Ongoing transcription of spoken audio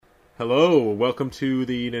Hello, welcome to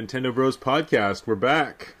the Nintendo Bros podcast. We're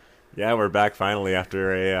back. Yeah, we're back finally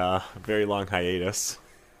after a very long hiatus.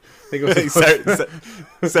 I think it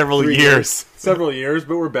was Several years. Several years,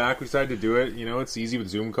 but we're back. We decided to do it. You know, it's easy with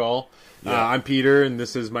Zoom call. Yeah. I'm Peter, and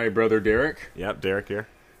this is my brother Derek. Yep, Derek here.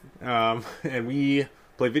 And we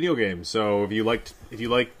play video games. So if you like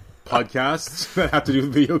podcasts that have to do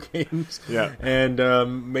with video games, Yeah.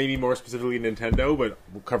 and maybe more specifically Nintendo, but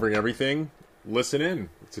we're covering everything, listen in.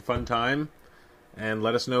 It's a fun time, and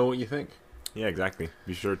let us know what you think. Yeah, exactly.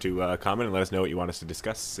 Be sure to comment and let us know what you want us to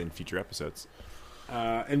discuss in future episodes.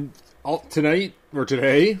 Today,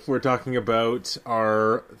 we're talking about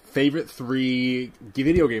our favorite 3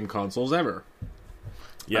 video game consoles ever.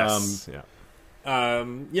 Yes.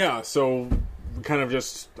 So kind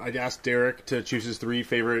of I asked Derek to choose his 3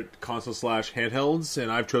 favorite console/handhelds, and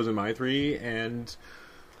I've chosen my 3, and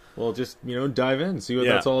we'll just, dive in, see what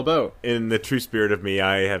that's all about. In the true spirit of me,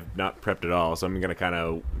 I have not prepped at all, so I'm going to kind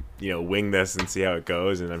of, wing this and see how it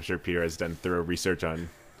goes, and I'm sure Peter has done thorough research on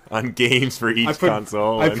games for each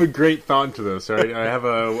console. I put great thought into this, right? I have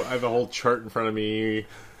a whole chart in front of me,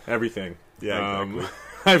 everything. Yeah, exactly.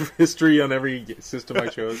 I have history on every system I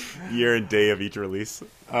chose. Year and day of each release.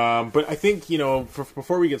 But I think,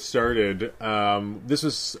 before we get started, this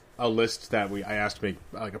was a list that I asked to make,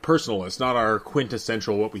 like a personal list, not our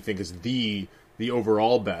quintessential, what we think is the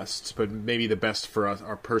overall best, but maybe the best for us,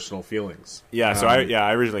 our personal feelings. Yeah, so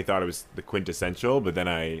I originally thought it was the quintessential, but then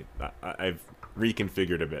I've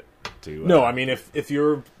reconfigured a bit to... No, I mean, if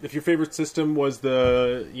your favorite system was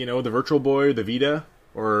the Virtual Boy, the Vita,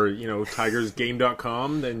 or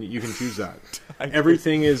tigersgame.com, then you can choose that.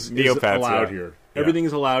 Everything is allowed here. Everything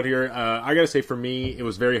is allowed here. I gotta say, for me, it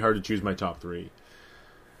was very hard to choose my top 3.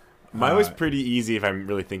 Mine was pretty easy if I'm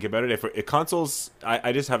really thinking about it. If consoles,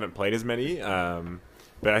 I just haven't played as many,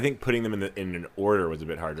 but I think putting them in an order was a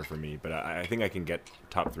bit harder for me. But I think I can get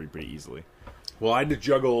top 3 pretty easily. Well, I had to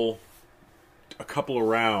juggle a couple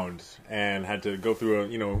around and had to go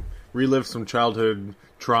through relive some childhood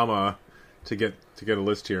trauma to get a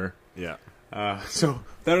list here. Yeah. So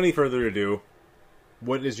without any further ado,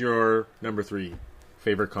 what is your number 3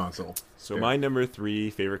 favorite console? So my number 3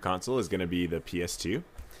 favorite console is going to be the PS2,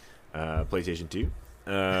 PlayStation 2.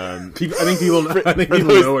 I think people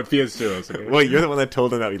know what PS2 is. Okay? Well, you're the one that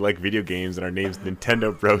told them that we like video games and our name's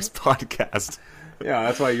Nintendo Bros Podcast. Yeah,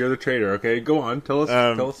 that's why you're the trader. Okay, go on. Tell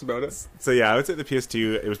us about it. So yeah, I would say the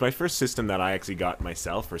PS2. It was my first system that I actually got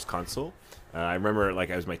myself, first console. I remember it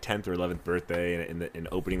was my 10th or 11th birthday, and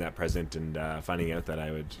opening that present and finding out that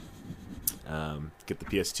I would get the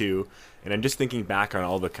PS2. And I'm just thinking back on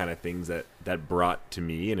all the kind of things that brought to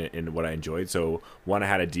me and what I enjoyed. So one, I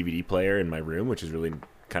had a DVD player in my room, which is really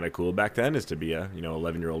kind of cool back then, is to be a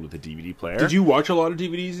 11-year-old with a DVD player. Did you watch a lot of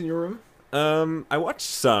DVDs in your room? I watched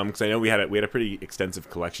some because I know we had a pretty extensive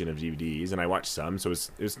collection of DVDs, and I watched some, so it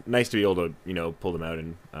was nice to be able to pull them out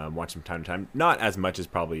and watch them time to time. Not as much as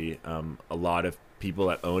probably a lot of people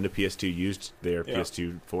that owned a PS2 used their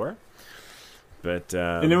PS2 for. But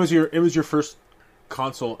and it was your first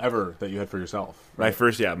console ever that you had for yourself. Right? My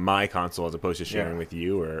first, my console, as opposed to sharing with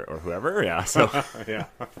you or whoever. Yeah, so yeah.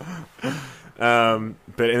 But and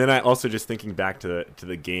then I also just thinking back to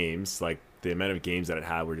the games, like the amount of games that it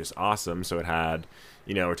had were just awesome. So it had,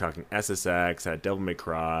 we're talking SSX, had Devil May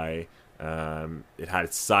Cry, it had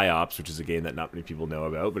PsyOps, which is a game that not many people know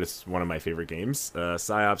about, but it's one of my favorite games.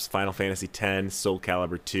 PsyOps, Final Fantasy X, Soul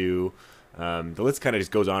Calibur 2. The list kind of just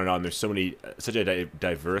goes on and on. There's such a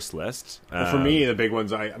diverse list. For me, the big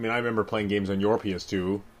ones, I remember playing games on your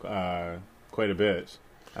PS2 quite a bit.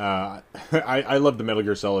 I love the Metal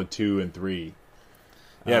Gear Solid 2 and 3.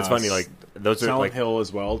 Yeah, it's funny, like, those are Silent Hill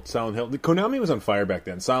as well. Silent Hill. Konami was on fire back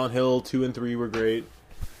then. Silent Hill 2 and 3 were great.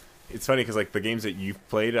 It's funny because, like, the games that you've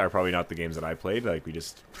played are probably not the games that I played. Like,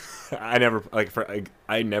 I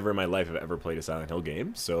never in my life have ever played a Silent Hill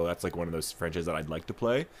game. So that's, like, one of those franchises that I'd like to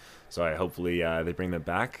play. So hopefully they bring them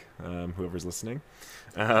back, whoever's listening.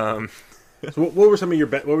 So what were some of your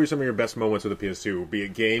best moments with the PS2, be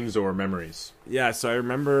it games or memories? Yeah, so I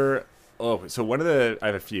remember... I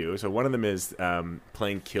have a few. So one of them is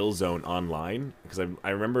playing Killzone online, because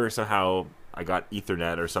I remember somehow I got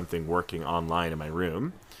Ethernet or something working online in my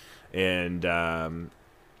room, and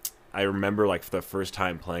I remember like for the first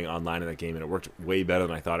time playing online in that game, and it worked way better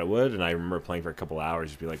than I thought it would. And I remember playing for a couple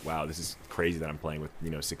hours, just be like, "Wow, this is crazy that I'm playing with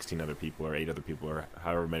 16 other people or 8 other people or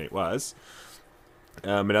however many it was."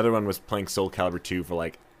 Another one was playing Soul Calibur 2 for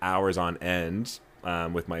like hours on end.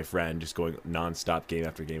 With my friend, just going non-stop game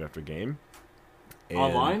after game after game. And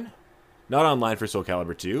online? Not online for Soul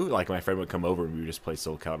Calibur 2. Like, my friend would come over and we would just play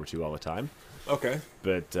Soul Calibur 2 all the time. Okay.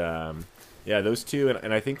 But Yeah, those two,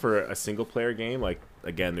 and I think for a single player game, like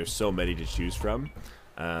again, there's so many to choose from.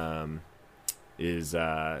 Is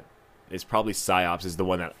probably PsyOps is the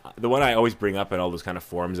one I always bring up in all those kind of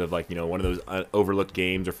forums of like, you know, one of those overlooked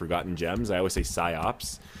games or forgotten gems. I always say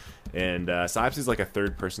PsyOps, and PsyOps is like a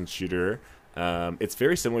third person shooter. It's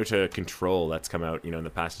very similar to Control that's come out, you know, in the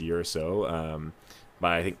past year or so.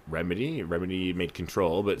 By I think Remedy. Remedy made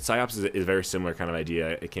Control, but PsyOps is a very similar kind of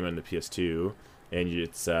idea. It came out on the PS2, and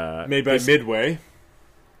it's made by Midway.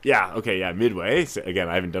 Yeah. Okay. Yeah. Midway. So, again,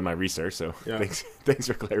 I haven't done my research, so yeah. Thanks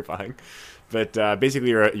for clarifying. But basically,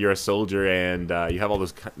 you're a soldier, and you have all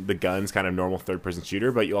the guns, kind of normal third-person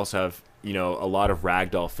shooter. But you also have, you know, a lot of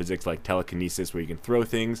ragdoll physics like telekinesis, where you can throw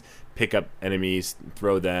things, pick up enemies,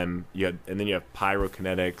 throw them. And then you have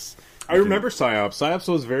pyrokinetics. I remember PsyOps. PsyOps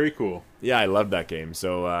was very cool. Yeah, I loved that game.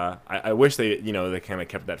 So I wish they kind of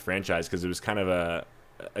kept that franchise, because it was kind of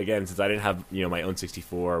again, since I didn't have, you know, my own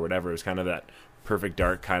 64 or whatever, it was kind of that Perfect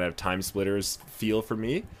Dark kind of Time Splitters feel for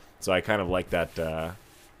me. So I kind of like that.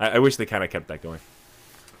 I wish they kind of kept that going.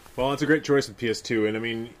 Well, it's a great choice with PS2, and I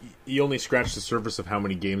mean, you only scratched the surface of how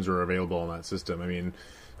many games are available on that system. I mean,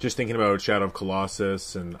 just thinking about Shadow of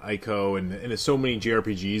Colossus and Ico, and there's so many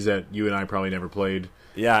JRPGs that you and I probably never played.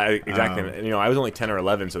 Yeah, exactly. And, you know, I was only 10 or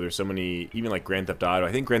 11, so there's so many, even like Grand Theft Auto.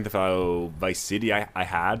 I think Grand Theft Auto Vice City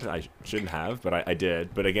I shouldn't have, but I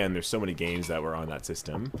did. But again, there's so many games that were on that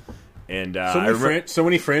system. And so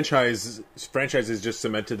many franchises just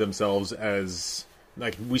cemented themselves as...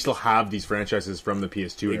 Like, we still have these franchises from the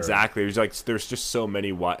PS2 era. Exactly. There's just so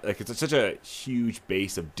many. Like, it's such a huge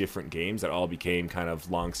base of different games that all became kind of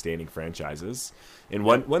long-standing franchises. And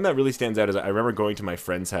one that really stands out is I remember going to my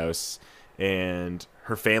friend's house, and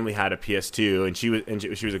her family had a PS2, and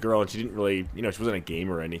she was a girl, and she didn't really, you know, she wasn't a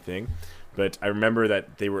gamer or anything. But I remember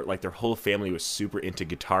that they were like, their whole family was super into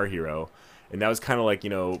Guitar Hero, and that was kind of like, you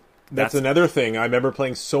know. That's another thing. I remember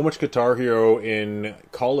playing so much Guitar Hero in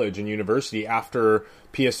college and university after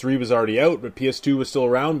PS3 was already out, but PS2 was still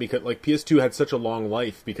around because, like, PS2 had such a long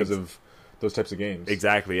life because of those types of games.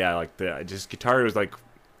 Exactly, yeah. Like, Guitar Hero was like,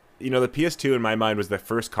 you know, the PS2 in my mind was the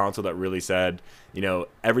first console that really said, you know,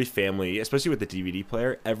 every family, especially with the DVD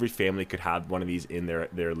player, every family could have one of these in their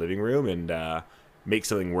living room and make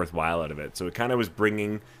something worthwhile out of it. So it kind of was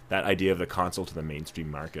bringing that idea of the console to the mainstream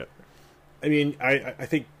market. I mean, I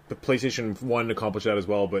think the PlayStation 1 accomplished that as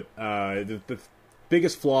well, but the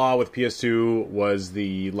biggest flaw with PS2 was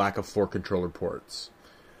the lack of 4 controller ports.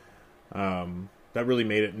 That really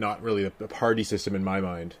made it not really a party system in my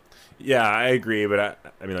mind. Yeah, I agree, but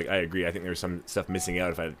I mean, like, I agree. I think there's some stuff missing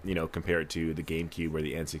out if I, you know, compare it to the GameCube or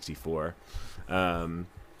the N64.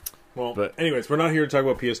 But anyways, we're not here to talk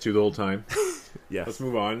about PS2 the whole time. Yes. Let's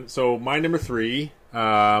move on. So my number 3,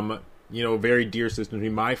 you know, very dear system to me,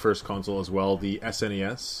 my first console as well, the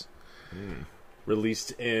SNES.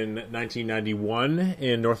 Released in 1991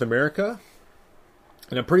 in North America.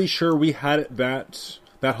 And I'm pretty sure we had it that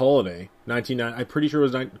holiday. I'm pretty sure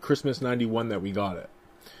it was Christmas 91 that we got it.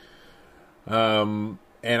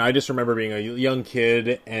 And I just remember being a young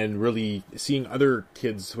kid and really seeing other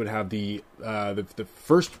kids would have the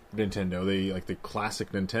first Nintendo, the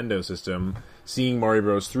classic Nintendo system, seeing Mario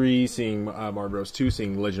Bros. 3, seeing Mario Bros. 2,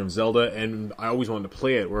 seeing Legend of Zelda, and I always wanted to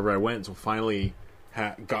play it wherever I went, so finally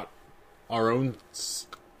got our own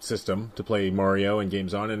system to play Mario and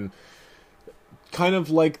games on, and kind of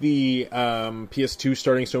like the PS2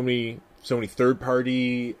 starting so many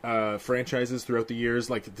third-party franchises throughout the years.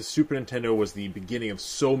 Like, the Super Nintendo was the beginning of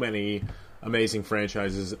so many amazing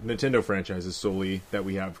franchises, Nintendo franchises solely, that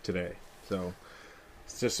we have today. So,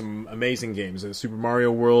 it's just some amazing games. Super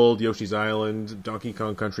Mario World, Yoshi's Island, Donkey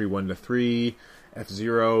Kong Country 1 to 3,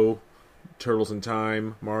 F-Zero, Turtles in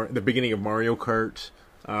Time, the beginning of Mario Kart,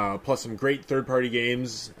 plus some great third-party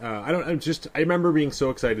games. I remember being so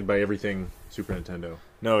excited by everything Super Nintendo.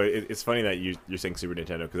 No, it's funny that you're saying Super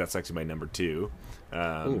Nintendo, because that's actually my number 2.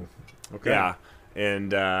 Ooh, okay. Yeah,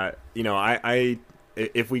 and you know, I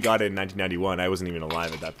if we got it in 1991, I wasn't even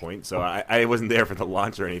alive at that point, so I wasn't there for the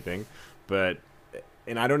launch or anything.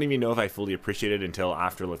 And I don't even know if I fully appreciated it until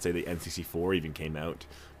after, let's say, the N64 even came out.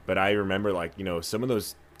 But I remember, like, you know, some of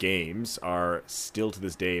those games are still to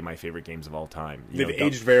this day my favorite games of all time. They've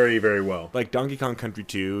aged very, very well. Like Donkey Kong Country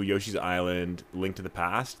 2, Yoshi's Island, Link to the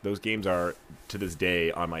Past. Those games are to this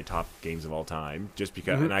day on my top games of all time. Just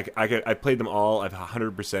because, and I played them all. I've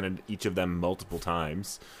 100%ed each of them multiple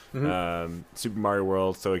times. Super Mario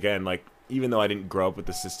World. So again, like, even though I didn't grow up with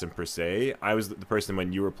the system per se, I was the person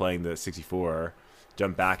when you were playing the 64,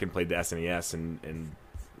 jumped back and played the SNES, and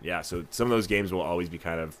yeah. So some of those games will always be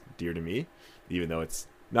kind of dear to me, even though it's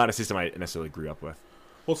not a system I necessarily grew up with.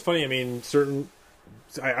 Well, it's funny. I mean, certain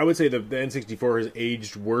I would say the N64 has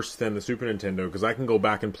aged worse than the Super Nintendo, because I can go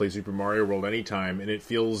back and play Super Mario World anytime, and it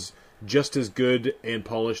feels just as good and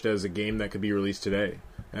polished as a game that could be released today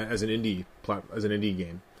as an indie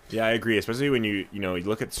game. Yeah, I agree. Especially when you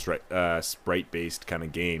look at sprite-based kind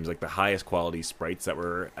of games, like the highest quality sprites that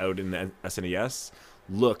were out in the SNES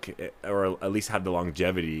look, or at least have the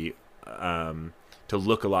longevity to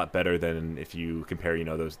look a lot better than if you compare,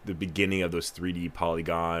 the beginning of those 3D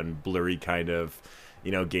polygon, blurry kind of,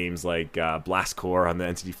 games like Blast Corps on the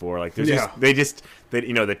N64. Like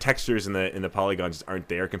the textures in the polygons just aren't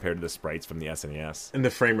there compared to the sprites from the SNES And the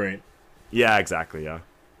frame rate. Yeah, exactly. Yeah.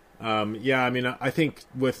 I mean, I think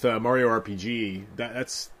with Mario RPG,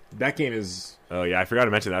 that game is... Oh, yeah, I forgot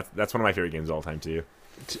to mention that's one of my favorite games of all time, too.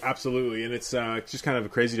 Absolutely, and it's just kind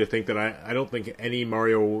of crazy to think that I don't think any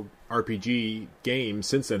Mario RPG game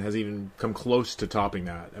since then has even come close to topping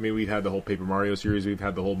that. I mean, we've had the whole Paper Mario series, we've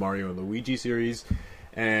had the whole Mario and Luigi series,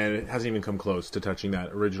 and it hasn't even come close to touching that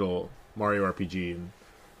original Mario RPG. And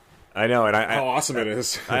I know, and how awesome it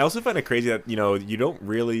is. I also find it crazy that, you don't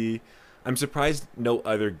really... I'm surprised no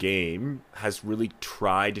other game has really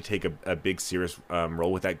tried to take a big serious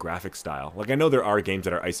role with that graphic style. Like, I know there are games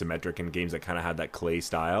that are isometric and games that kind of have that clay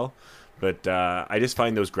style, but I just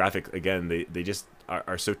find those graphics, again, they just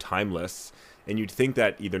are so timeless. And you'd think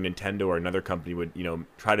that either Nintendo or another company would,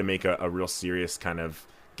 try to make a real serious kind of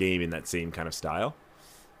game in that same kind of style.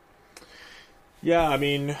 Yeah, I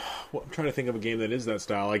mean, I'm trying to think of a game that is that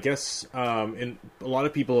style. I guess, and a lot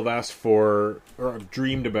of people have asked for, or have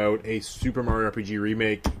dreamed about, a Super Mario RPG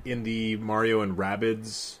remake in the Mario and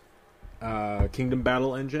Rabbids Kingdom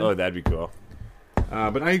Battle engine. Oh, that'd be cool.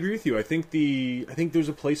 But I agree with you. I think there's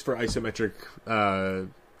a place for isometric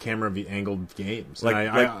camera angled games.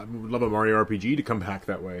 I would love a Mario RPG to come back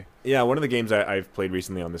that way. Yeah, one of the games I've played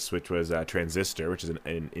recently on the Switch was Transistor, which is an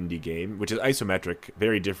indie game, which is isometric,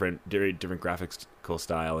 very different graphical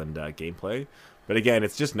style and gameplay. But again,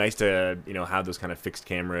 it's just nice to have those kind of fixed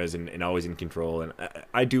cameras and always in control. And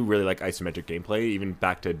I do really like isometric gameplay, even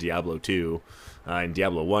back to Diablo 2 and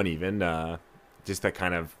Diablo 1 even. Just that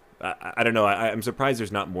kind of I don't know. I'm surprised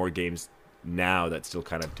there's not more games now that still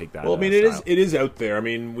kind of take that. Well, I mean, style. it is out there. I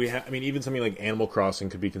mean, even something like Animal Crossing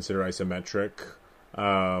could be considered isometric.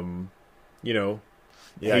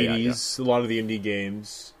 Hades, a lot of the indie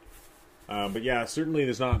games. But yeah, certainly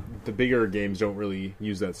there's not, the bigger games don't really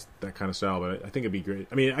use that kind of style. But I think it'd be great.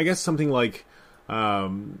 I mean, I guess something like a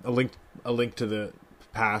link to the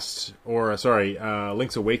past, or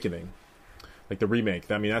Link's Awakening, like the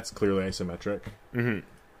remake. I mean, that's clearly isometric. Mm-hmm.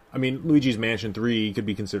 I mean, Luigi's Mansion 3 could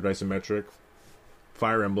be considered isometric.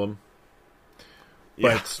 Fire Emblem.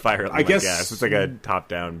 Yeah, Fire Emblem, I guess. It's like a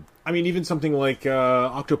top-down... I mean, even something like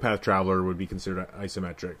Octopath Traveler would be considered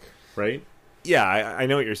isometric, right? Yeah, I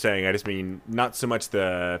know what you're saying. I just mean, not so much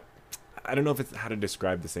the... I don't know if it's how to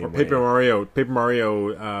describe the same way. Paper Mario,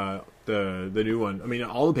 the new one. I mean,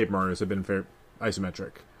 all the Paper Marios have been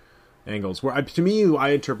isometric angles. Where to me, I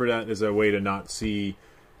interpret that as a way to not be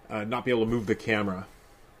able to move the camera.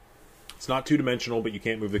 It's not two-dimensional, but you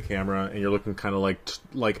can't move the camera, and you're looking kind of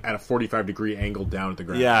like at a 45-degree angle down at the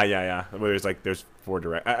ground. Yeah. Well, there's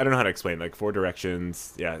four I don't know how to explain. Like 4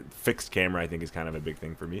 directions. Yeah, fixed camera I think is kind of a big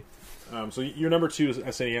thing for me. So your number 2 is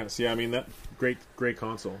SNES. Yeah, I mean, that great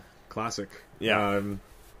console, classic. Yeah.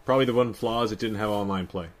 Probably the one flaw is it didn't have online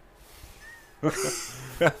play.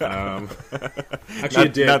 Actually,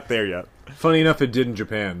 it did. Not there yet. Funny enough, it did in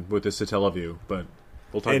Japan with the Satellaview, but.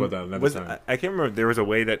 We'll talk about that another time. I can't remember. There was a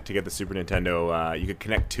way to get the Super Nintendo. You could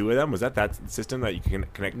connect 2 of them. Was that system that you can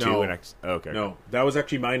connect 2? No. Okay. No, that was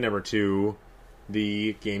actually my number 2,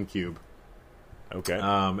 the GameCube. Okay.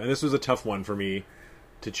 And this was a tough one for me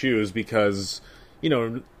to choose because,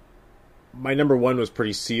 my number 1 was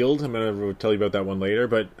pretty sealed. I'm going to tell you about that one later.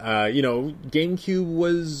 But, GameCube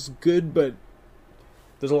was good, but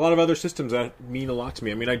there's a lot of other systems that mean a lot to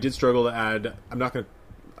me. I mean, I did struggle to add... I'm not going to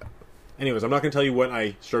tell you what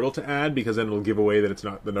I struggled to add because then it'll give away that it's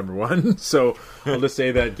not the number 1. So I'll just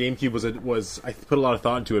say that GameCube was I put a lot of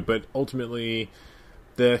thought into it, but ultimately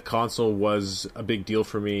the console was a big deal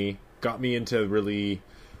for me. Got me into really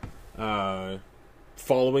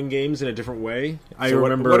following games in a different way. I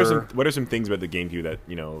remember. What are some things about the GameCube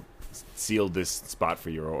that sealed this spot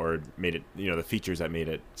for you, or made it the features that made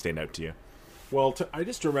it stand out to you? Well, I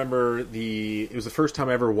just remember it was the first time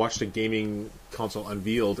I ever watched a gaming console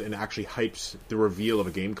unveiled and actually hyped the reveal of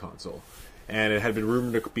a game console. And it had been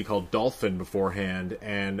rumored to be called Dolphin beforehand,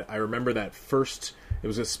 and I remember that first, it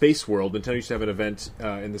was a Space World. Nintendo used to have an event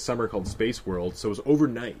in the summer called Space World, so it was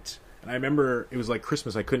overnight. And I remember it was like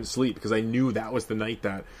Christmas, I couldn't sleep because I knew that was the night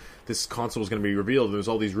that this console was going to be revealed. There was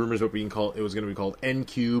all these rumors about it was going to be called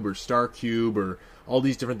N-Cube or Star Cube or all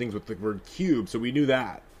these different things with the word cube. So we knew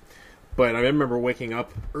that. But I remember waking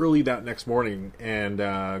up early that next morning and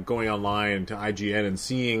going online to IGN and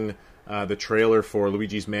seeing the trailer for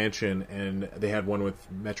Luigi's Mansion, and they had one with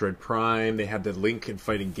Metroid Prime. They had the Link and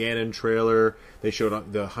Fighting Ganon trailer. They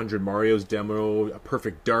showed the 100 Mario's demo, a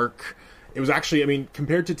Perfect Dark. It was actually, I mean,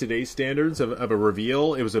 compared to today's standards of a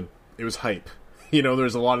reveal, it was hype.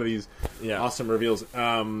 There's a lot of these awesome reveals.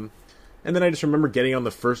 And then I just remember getting on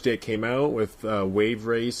the first day it came out with Wave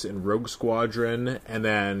Race and Rogue Squadron, and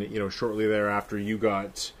then shortly thereafter you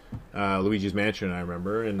got Luigi's Mansion. I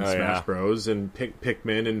remember, and Smash Bros. And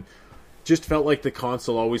Pikmin, and just felt like the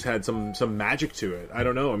console always had some magic to it. I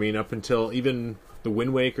don't know. I mean, up until even the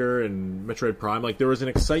Wind Waker and Metroid Prime, like there was an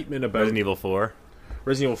excitement about Resident Evil 4,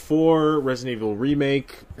 Resident Evil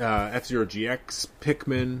Remake, F-Zero GX,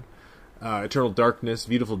 Pikmin, Eternal Darkness,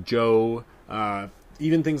 Beautiful Joe.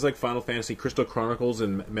 Even things like Final Fantasy Crystal Chronicles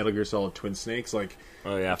and Metal Gear Solid Twin Snakes,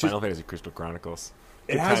 Final Fantasy Crystal Chronicles.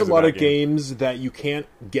 It has a lot of games that you can't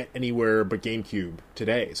get anywhere but GameCube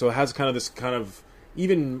today. So it has kind of this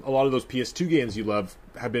even a lot of those PS2 games you love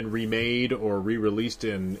have been remade or re-released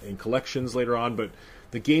in collections later on, but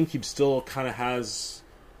the GameCube still kind of has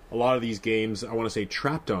a lot of these games, I want to say,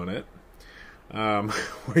 trapped on it,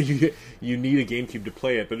 where you need a GameCube to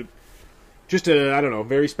play it, but just a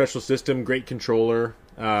very special system, great controller,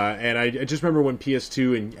 and I just remember when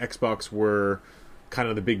PS2 and Xbox were kind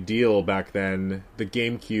of the big deal back then. The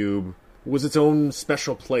GameCube was its own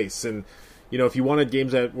special place, and if you wanted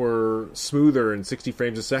games that were smoother and 60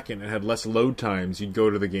 frames a second and had less load times, you'd go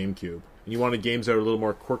to the GameCube. And you wanted games that are a little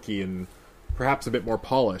more quirky and perhaps a bit more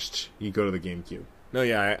polished, you'd go to the GameCube. No,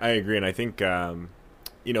 yeah, I agree, and I think a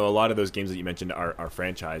lot of those games that you mentioned are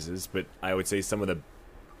franchises, but I would say some of the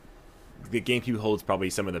GameCube holds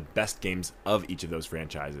probably some of the best games of each of those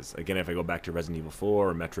franchises. Again, if I go back to Resident Evil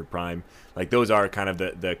 4 or Metroid Prime, those are kind of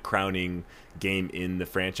the crowning game in the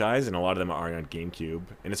franchise, and a lot of them are on GameCube.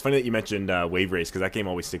 And it's funny that you mentioned Wave Race, because that game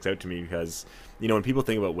always sticks out to me, because when people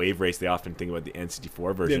think about Wave Race, they often think about the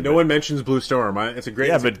N64 version. Yeah, no one mentions Blue Storm. It's a great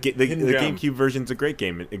game. Yeah, but the GameCube version's a great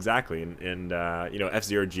game, exactly. And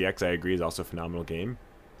F-Zero GX, I agree, is also a phenomenal game.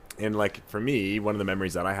 And for me, one of the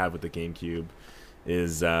memories that I have with the GameCube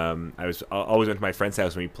is I always went to my friend's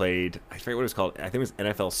house when we played, I forget what it was called, I think it was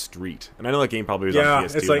NFL Street, and I know that game probably was on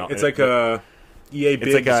PS2. It's like a EA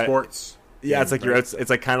big sports. Yeah, it's like it's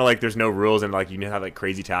like kind of like there's no rules, and you have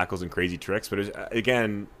crazy tackles and crazy tricks. But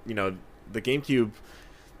again, the GameCube,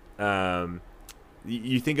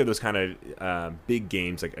 you think of those kind of big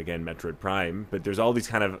games like again Metroid Prime, but there's all these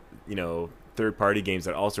kind of third-party games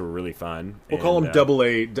that also were really fun. We'll call them double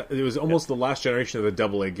A. It was almost the last generation of the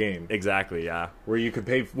double A game. Exactly, yeah. Where you could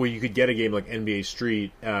get a game like NBA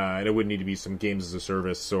Street, and it wouldn't need to be some games as a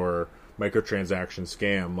service or microtransaction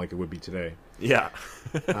scam like it would be today. Yeah.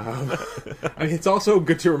 It's also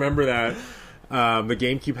good to remember that the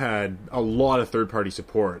GameCube had a lot of third-party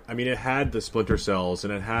support. I mean, it had the Splinter Cells,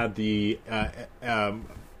 and it had the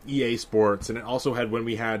EA Sports, and it also had when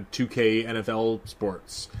we had 2K NFL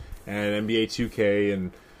Sports and NBA 2K,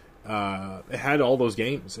 and it had all those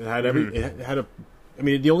games. It had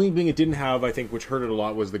the only thing it didn't have, I think, which hurt it a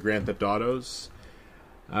lot, was the Grand Theft Autos,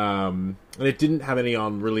 and it didn't have any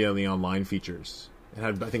on the online features. It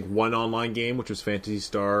had, I think, one online game, which was Phantasy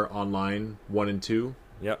Star Online 1 and 2.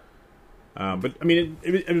 Yep. But I mean,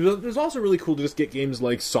 it was also really cool to just get games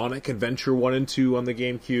like Sonic Adventure 1 and 2 on the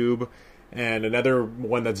GameCube. And another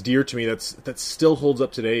one that's dear to me that still holds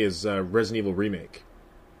up today is Resident Evil Remake.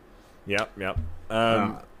 Yep.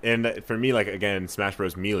 And for me, again, Smash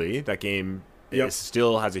Bros. Melee, that game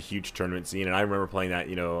still has a huge tournament scene. And I remember playing that,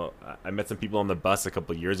 I met some people on the bus a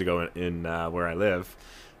couple of years ago in where I live,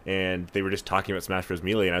 and they were just talking about Smash Bros.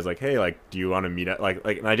 Melee, and I was like, hey, do you want to meet up?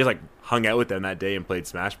 And I just hung out with them that day and played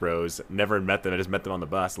Smash Bros. Never met them. I just met them on the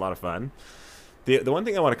bus. A lot of fun. The one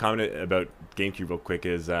thing I want to comment about GameCube real quick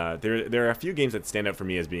is there are a few games that stand out for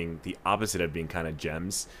me as being the opposite of being kind of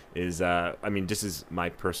gems. This is my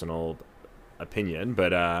personal opinion,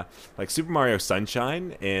 but Super Mario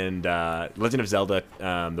Sunshine and Legend of Zelda,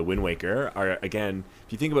 the Wind Waker are, again,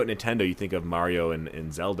 if you think about Nintendo, you think of Mario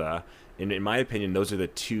and Zelda. And in my opinion, those are the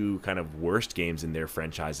two kind of worst games in their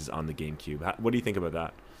franchises on the GameCube. What do you think about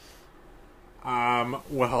that?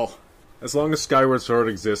 Well, as long as Skyward Sword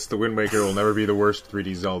exists, the Wind Waker will never be the worst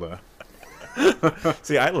 3D Zelda.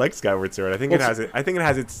 See, I like Skyward Sword. I think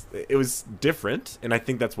it was different, and I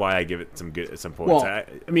think that's why I give it some points. Well,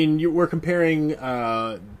 we're comparing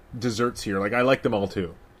desserts here. I like them all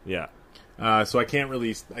too. Yeah. So I can't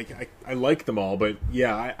really. I like them all, but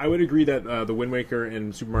yeah, I would agree that the Wind Waker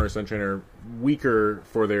and Super Mario Sunshine are weaker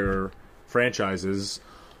for their franchises.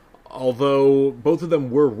 Although both of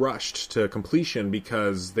them were rushed to completion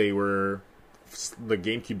because the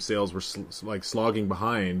GameCube sales were slogging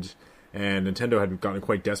behind, and Nintendo had gotten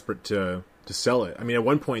quite desperate to sell it. I mean, at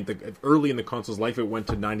one point, early in the console's life, it went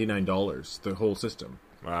to $99, the whole system.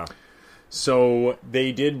 Wow. So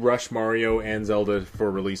they did rush Mario and Zelda for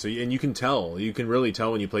release, and you can really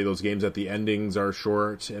tell when you play those games that the endings are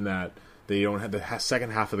short and that they don't have the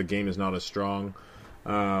second half of the game is not as strong.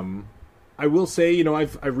 I will say,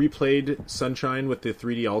 I've replayed Sunshine with the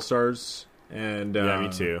 3D All Stars, and yeah, me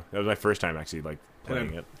too. That was my first time actually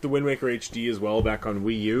playing it. The Wind Waker HD as well back on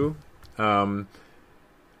Wii U.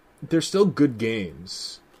 They're still good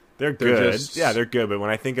games. They're good. Yeah, they're good. But when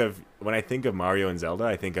I think of Mario and Zelda,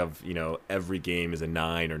 I think of every game is a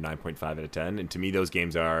 9 or 9.5 out of 10, and to me those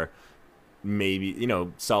games are maybe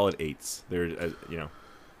solid 8s. They're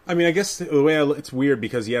I mean, I guess the way it's weird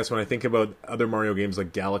because yes, when I think about other Mario games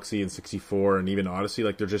like Galaxy and 64 and even Odyssey,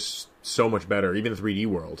 they're just so much better. Even 3D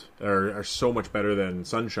World are so much better than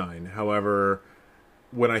Sunshine. However,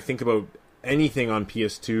 when I think about anything on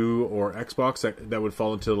PS2 or Xbox that would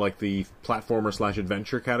fall into the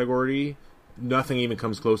platformer/adventure category, nothing even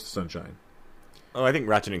comes close to Sunshine. Oh, I think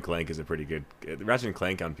Ratchet and Clank is a pretty good. Ratchet and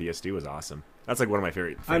Clank on PS2 was awesome. That's one of my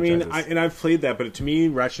favorite franchises. I mean, I've played that, but to me,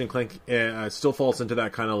 Ratchet and Clank still falls into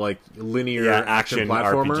that kind of linear action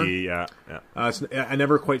platformer. RPG, yeah. I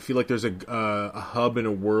never quite feel like there's a hub in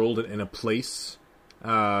a world and a place,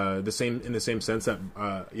 in the same sense that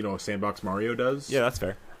Sandbox Mario does. Yeah, that's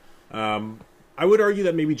fair. I would argue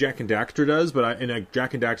that maybe Jak and Daxter does, but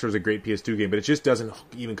Jak and Daxter is a great PS2 game, but it just doesn't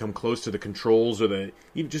even come close to the controls or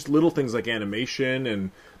even just little things like animation and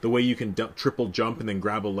the way you can triple jump and then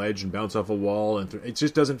grab a ledge and bounce off a wall, and it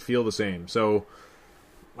just doesn't feel the same. So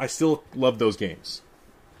I still love those games.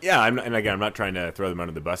 Yeah, I'm not trying to throw them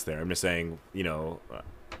under the bus there. I'm just saying,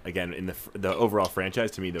 again, in the overall franchise,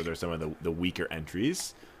 to me, those are some of the weaker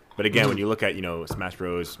entries. But again, when you look at Smash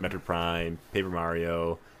Bros, Metroid Prime, Paper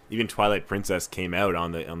Mario. Even Twilight Princess came out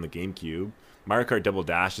on the GameCube. Mario Kart Double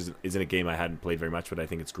Dash isn't a game I hadn't played very much, but I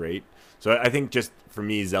think it's great. So I think just for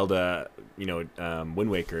me, Zelda, Wind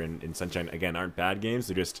Waker and Sunshine again aren't bad games.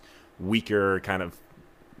 They're just weaker kind of.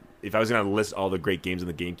 If I was going to list all the great games on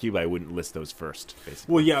the GameCube, I wouldn't list those first.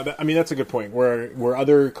 Basically. Well, yeah, that's a good point. Where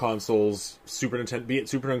other consoles, Super Nintendo, be it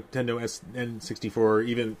Super Nintendo,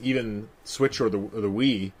 N64, even Switch or the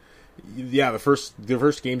Wii. Yeah, the first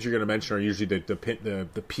games you're going to mention are usually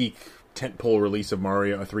the peak tentpole release of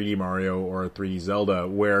Mario, a 3D Mario or a 3D Zelda.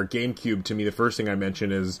 Where GameCube, to me, the first thing I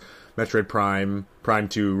mention is Metroid Prime, Prime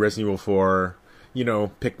 2, Resident Evil 4,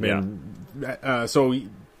 Pikmin. Yeah. So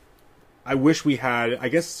I wish we had. I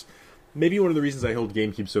guess maybe one of the reasons I hold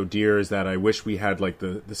GameCube so dear is that I wish we had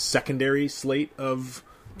the secondary slate of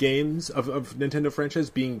games of Nintendo franchise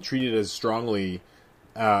being treated as strongly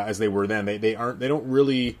as they were then. They don't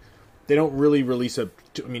really release I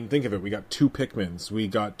mean, think of it. We got 2 Pikmins. We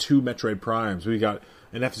got 2 Metroid Primes. We got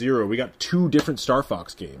an F-Zero. We got 2 different Star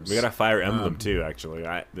Fox games. We got a Fire Emblem too. Actually,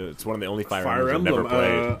 it's one of the only Fire Emblems I've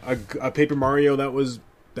never played. A Paper Mario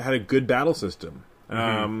that had a good battle system.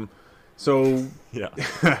 Mm-hmm. So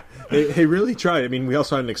yeah, they really tried. I mean, we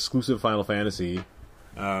also had an exclusive Final Fantasy.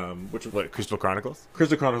 Crystal Chronicles?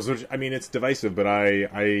 Crystal Chronicles, which, I mean, it's divisive, but I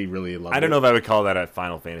really love it. I don't know if I would call that a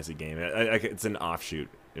Final Fantasy game. It's an offshoot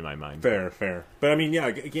in my mind. Fair. But I mean,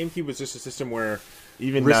 yeah, GameCube was just a system where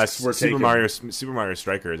even risks were taken. Super Mario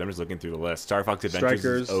Strikers, I'm just looking through the list. Star Fox Adventures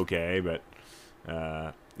is okay, but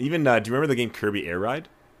even, do you remember the game Kirby Air Ride?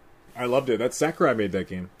 I loved it. Sakurai made that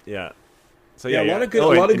game. Yeah. So a lot of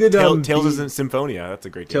good Tales of Symphonia. That's a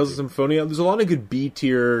great game. Tales of Symphonia. There's a lot of good B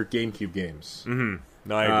tier GameCube games. Mm-hmm.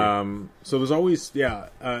 No, I agree. So there's always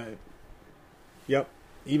yep.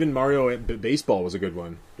 Even Mario Baseball was a good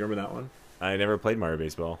one. You remember that one? I never played Mario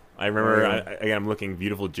Baseball. I remember. Again, I'm looking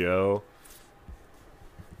Beautiful Joe.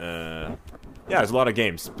 Yeah, there's a lot of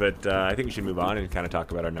games, but I think we should move on and kind of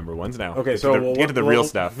talk about our number ones now. Okay, get to the real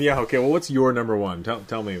stuff. Yeah. Okay. Well, what's your number one?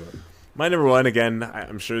 Tell me about it. My number one, again,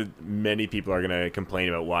 I'm sure many people are going to complain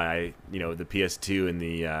about why the PS2 and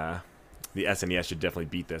the SNES should definitely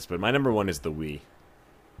beat this, but my number one is the Wii.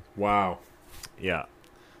 Wow. Yeah.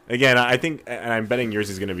 Again, I think, and I'm betting yours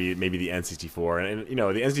is going to be maybe the N64, and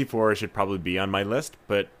the N64 should probably be on my list,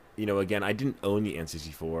 but again, I didn't own the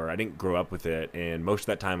N64. I didn't grow up with it, and most of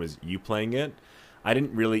that time was you playing it. I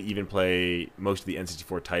didn't really even play most of the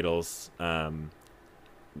N64 titles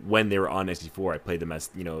when they were on N64. I played them as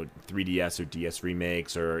 3DS or DS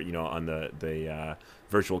remakes, or on the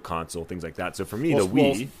virtual console, things like that. So for me, the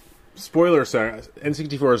Wii. spoiler, sorry,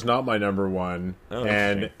 N64 is not my number one,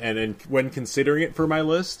 and when considering it for my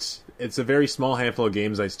list, it's a very small handful of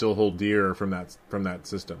games I still hold dear from that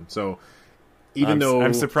system. So even though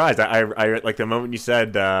I'm surprised, I like the moment you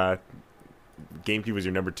said GameCube was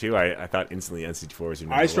your number 2, I thought instantly N64 was your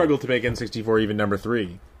number 1. I struggled to make N64 even number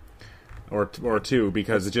 3 or 2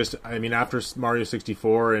 because it just, I mean, after Mario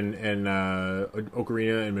 64 and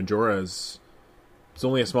Ocarina and Majora's, it's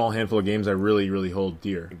only a small handful of games I really, really hold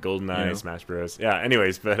dear. GoldenEye, Smash Bros. Yeah.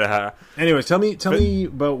 Anyways, but tell me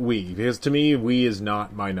about Wii, because to me Wii is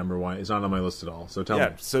not my number 1. It's not on my list at all. So tell me.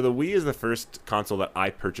 So the Wii is the first console that I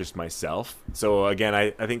purchased myself. So again,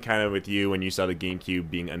 I think kind of with you when you saw the GameCube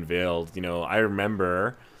being unveiled, I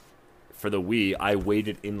remember for the Wii I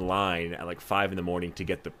waited in line at like 5 a.m. to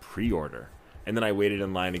get the pre-order. And then I waited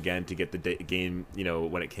in line again to get the game,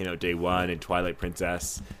 when it came out day one, and Twilight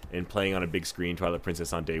Princess, and playing on a big screen Twilight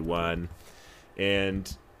Princess on day one.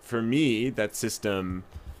 And for me, that system,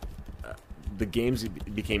 the games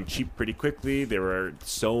became cheap pretty quickly. There were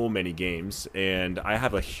so many games, and I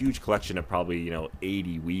have a huge collection of probably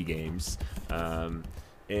 80 Wii games.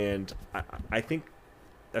 And I think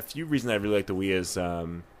a few reasons I really like the Wii is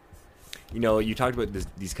you talked about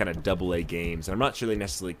these kind of AA games, and I'm not sure they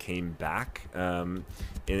necessarily came back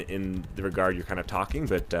in the regard you're kind of talking,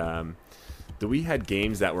 but the Wii had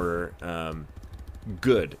games that were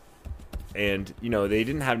good, and they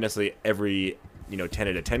didn't have necessarily every 10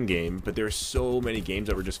 out of 10 game, but there were so many games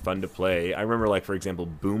that were just fun to play. I remember, like, for example,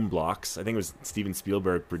 Boom Blocks. I think it was Steven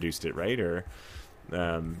Spielberg produced it, right? Or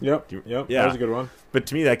yep, that was a good one. But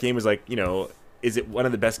to me, that game was like, is it one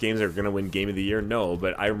of the best games that are going to win Game of the Year? No,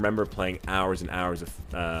 but I remember playing hours and hours of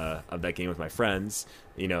that game with my friends.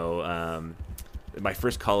 My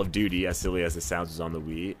first Call of Duty, as silly as it sounds, was on the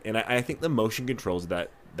Wii, and I think the motion controls of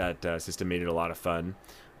that system made it a lot of fun.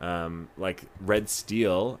 Like Red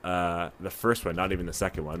Steel, the first one, not even the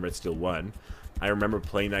second one, Red Steel 1. I remember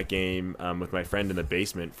playing that game with my friend in the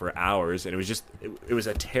basement for hours, and it was just it was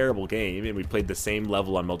a terrible game, and we played the same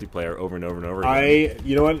level on multiplayer over and over and over again.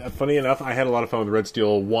 You know what? Funny enough, I had a lot of fun with Red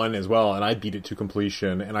Steel 1 as well, and I beat it to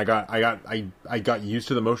completion, and I got used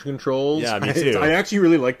to the motion controls. Yeah, me too. I actually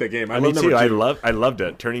really liked that game. Me too. I loved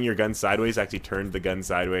it. Turning your gun sideways actually turned the gun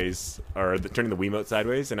sideways, or turning the Wiimote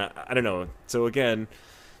sideways, and I don't know. So again,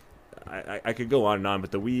 I could go on and on, but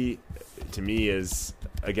the Wii, to me, is,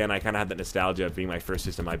 again, I kind of have that nostalgia of being my first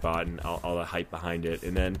system I bought and all the hype behind it.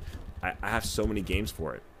 And then I have so many games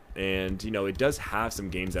for it. And, it does have some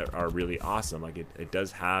games that are really awesome. Like, it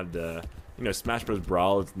does have the, Smash Bros.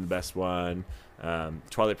 Brawl isn't the best one.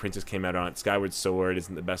 Twilight Princess came out on it. Skyward Sword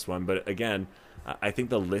isn't the best one. But, again, I think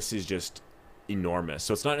the list is just enormous.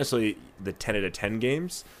 So it's not necessarily the 10 out of 10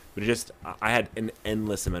 games, but I had an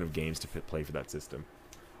endless amount of games to play for that system.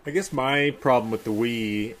 I guess my problem with the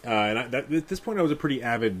Wii, at this point I was a pretty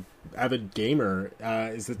avid gamer,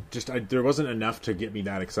 is that there wasn't enough to get me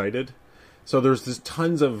that excited. So there's just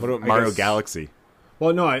tons of... What about Mario Galaxy?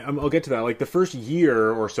 Well, no, I'll get to that. Like, the first year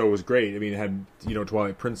or so was great. I mean, it had,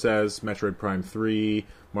 Twilight Princess, Metroid Prime 3,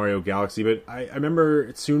 Mario Galaxy, but I remember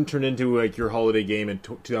it soon turned into, like, your holiday game in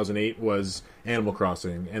 2008 was Animal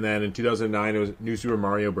Crossing, and then in 2009 it was New Super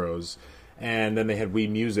Mario Bros., and then they had Wii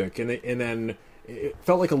Music, and then... It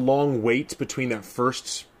felt like a long wait between that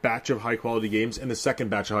first batch of high-quality games and the second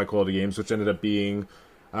batch of high-quality games, which ended up being,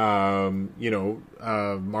 Mario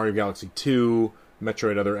Galaxy 2,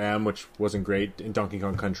 Metroid Other M, which wasn't great, and Donkey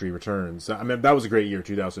Kong Country Returns. I mean, that was a great year,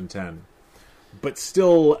 2010. But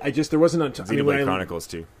still, there wasn't... Xenoblade Chronicles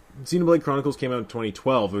 2. Xenoblade Chronicles came out in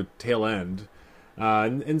 2012, the tail end.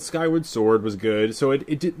 And Skyward Sword was good. So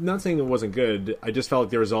it did, not saying it wasn't good, I just felt like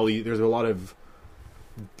there was a lot of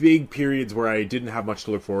big periods where I didn't have much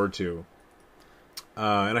to look forward to.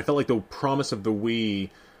 And I felt like the promise of the Wii,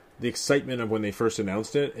 the excitement of when they first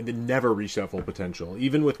announced it, and it never reached that full potential,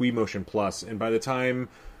 even with Wii Motion Plus. And by the time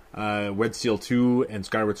Red Steel 2 and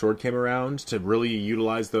Skyward Sword came around to really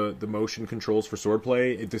utilize the motion controls for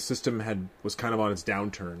swordplay, the system was kind of on its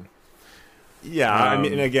downturn. Yeah, I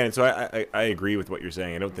mean, and again, so I agree with what you're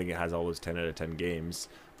saying. I don't think it has all those 10 out of 10 games.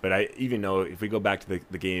 But I even know, if we go back to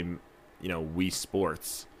the game... Wii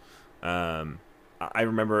Sports. I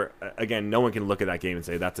remember, again, no one can look at that game and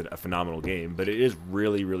say that's a phenomenal game, but it is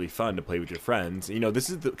really, really fun to play with your friends.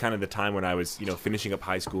 This is kind of the time when I was, finishing up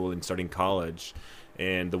high school and starting college,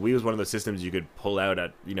 and the Wii was one of those systems you could pull out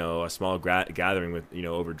at, a small gathering with,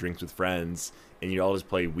 over drinks with friends, and you'd all just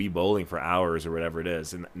play Wii bowling for hours or whatever it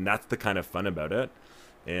is, and that's the kind of fun about it.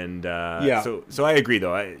 And so I agree,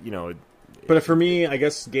 though. But for me, I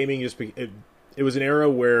guess gaming just... It was an era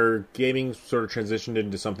where gaming sort of transitioned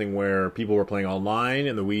into something where people were playing online,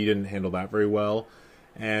 and the Wii didn't handle that very well.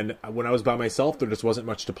 And when I was by myself, there just wasn't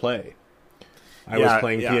much to play. I was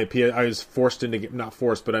playing I was forced into, not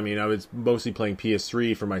forced, but I mean, I was mostly playing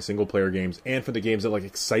PS3 for my single player games and for the games that like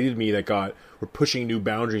excited me, that were pushing new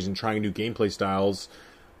boundaries and trying new gameplay styles.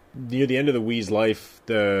 Near the end of the Wii's life,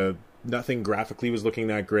 nothing graphically was looking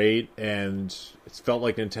that great, and it felt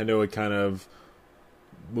like Nintendo had kind of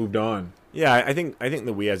moved on. Yeah, I think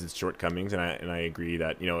the Wii has its shortcomings, and I agree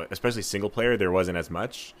that, especially single player, there wasn't as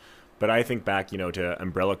much. But I think back, to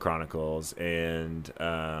Umbrella Chronicles and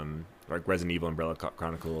like Resident Evil Umbrella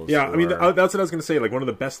Chronicles. Yeah, I mean, that's what I was going to say. Like, one of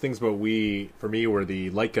the best things about Wii, for me, were the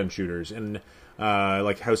light gun shooters. And,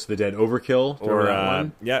 like, House of the Dead Overkill. Or, that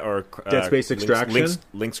one? Yeah, or... Dead Space Extraction.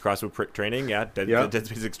 Link's Crossbow Training, Dead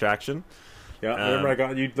Space Extraction. Yeah, remember I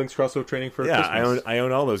got you Link's Crossbow Training for Christmas? I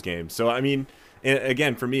own all those games. So, I mean... And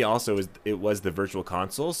again, for me also, it was the Virtual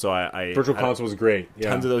Console. So Virtual Console was great. Yeah.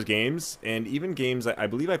 Tons of those games, and even games I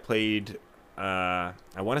believe I played. I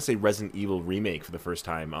want to say Resident Evil Remake for the first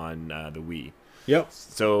time on the Wii. Yep.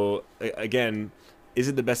 So again, is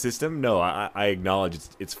it the best system? No, I acknowledge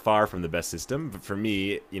it's far from the best system. But for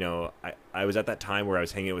me, I was at that time where I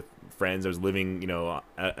was hanging out with friends. I was living,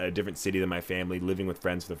 a different city than my family, living with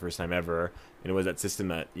friends for the first time ever, and it was that system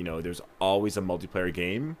that there's always a multiplayer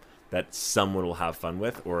game that someone will have fun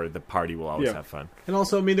with, or the party will always have fun. And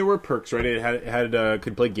also, I mean, there were perks, right? It had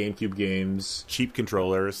could play GameCube games, cheap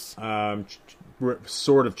controllers,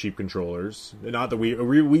 sort of cheap controllers. Not the Wii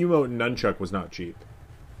Remote Nunchuck was not cheap.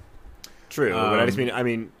 True, but I just mean, I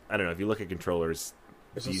don't know. If you look at controllers,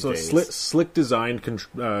 so slick designed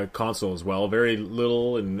console as well. Very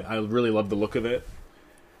little, and I really love the look of it.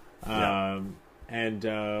 And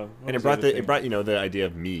it brought the idea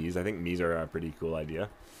of Mii's. I think Mii's are a pretty cool idea.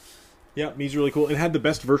 Yeah, Mii's really cool. It had the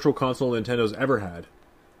best virtual console Nintendo's ever had.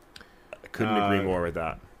 I couldn't agree more with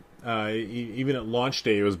that. Even at launch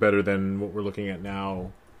day, it was better than what we're looking at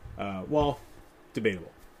now.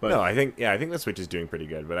 Debatable. But no, I think the Switch is doing pretty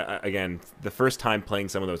good. But again, the first time playing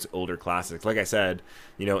some of those older classics, like I said,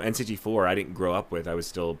 N64, I didn't grow up with. I was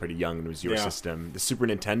still pretty young, and it was your system. The Super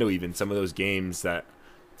Nintendo, even some of those games that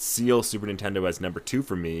seal Super Nintendo as number 2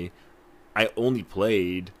 for me, I only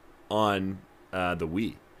played on the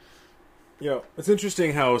Wii. Yeah, it's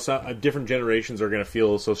interesting how different generations are going to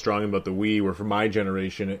feel so strong about the Wii, where for my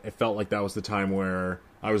generation, it felt like that was the time where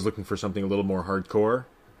I was looking for something a little more hardcore.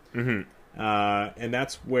 Mm-hmm. And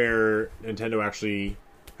that's where Nintendo actually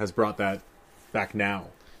has brought that back now.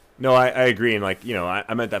 No, I agree. And,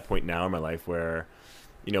 I'm at that point now in my life where,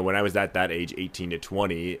 when I was at that age, 18 to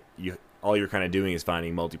 20, all you're kind of doing is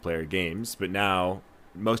finding multiplayer games. But now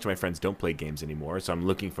most of my friends don't play games anymore, so I'm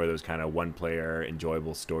looking for those kind of one-player,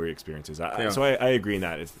 enjoyable story experiences. So I agree in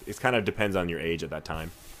that. It kind of depends on your age at that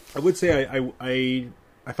time. I would say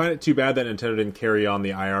I find it too bad that Nintendo didn't carry on the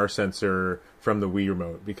IR sensor from the Wii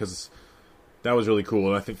Remote, because that was really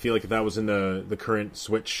cool. And I feel like if that was in the current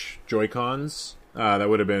Switch Joy-Cons, that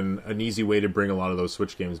would have been an easy way to bring a lot of those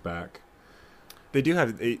Switch games back. They do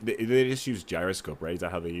have... They just use gyroscope, right? Is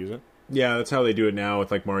that how they use it? Yeah, that's how they do it now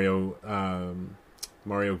with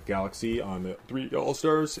Mario Galaxy on the 3D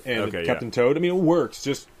All-Stars and Captain Toad. I mean, it works,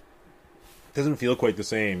 just doesn't feel quite the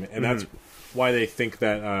same. And that's why they think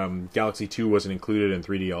that Galaxy 2 wasn't included in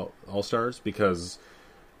 3D All-Stars, because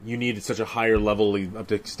you needed such a higher level of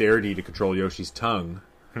dexterity to control Yoshi's tongue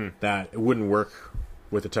that it wouldn't work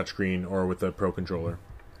with a touchscreen or with a Pro Controller.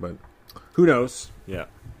 But who knows? Yeah.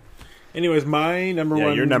 Anyways, my number one...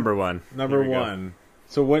 Yeah, your number one. Number one.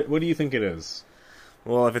 So what do you think it is?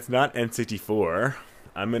 Well, if it's not N64...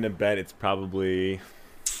 I'm going to bet it's probably...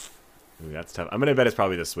 Ooh, that's tough. I'm going to bet it's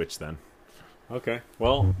probably the Switch, then. Okay.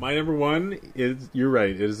 Well, my number one is... You're right.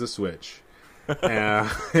 It is the Switch. And,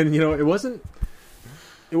 it wasn't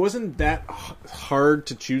that hard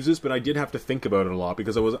to choose this, but I did have to think about it a lot,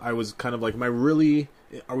 because I was kind of like, are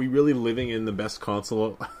we really living in the best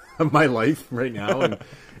console of my life right now? And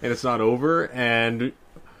it's not over. And,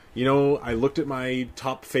 I looked at my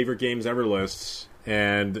top favorite games ever lists,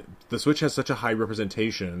 and the Switch has such a high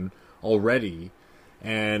representation already,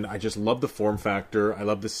 and I just love the form factor, I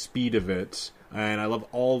love the speed of it, and I love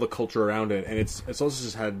all the culture around it, and it's also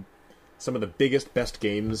just had some of the biggest, best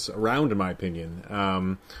games around, in my opinion.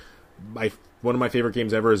 One of my favorite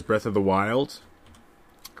games ever is Breath of the Wild.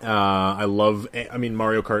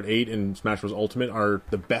 Mario Kart 8 and Smash Bros. Ultimate are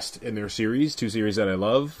the best in their series, 2 series that I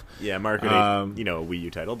love. Yeah, Mario Kart 8, a Wii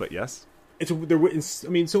U title, but yes. So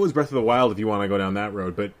is Breath of the Wild if you want to go down that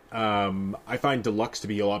road, but I find Deluxe to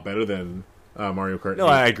be a lot better than Mario Kart 8. No,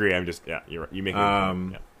 I agree. I'm just, you make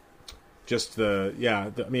it. Just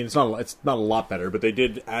it's not a lot better, but they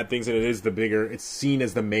did add things, and it's seen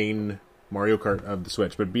as the main Mario Kart of the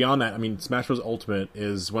Switch. But beyond that, I mean, Smash Bros. Ultimate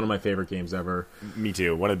is one of my favorite games ever. Me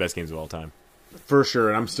too. One of the best games of all time. For sure,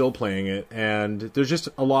 and I'm still playing it. And there's just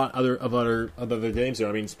a lot of other games there.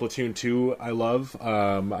 I mean, Splatoon 2, I love.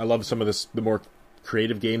 I love some of the more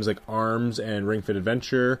creative games like ARMS and Ring Fit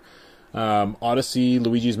Adventure, Odyssey,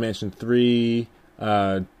 Luigi's Mansion 3,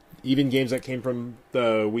 even games that came from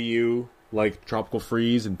the Wii U like Tropical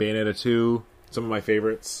Freeze and Bayonetta 2. Some of my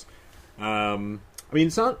favorites. I mean,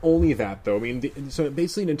 it's not only that, though. I mean, so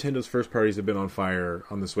basically Nintendo's first parties have been on fire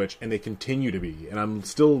on the Switch, and they continue to be. And I'm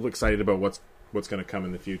still excited about what's going to come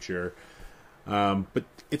in the future. But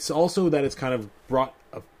it's also that it's kind of brought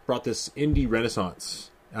this indie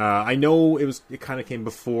renaissance. I know it kind of came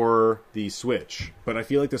before the Switch, but I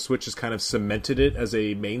feel like the Switch has kind of cemented it as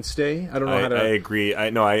a mainstay. I don't know how to... I agree.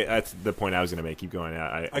 That's the point I was going to make. Keep going.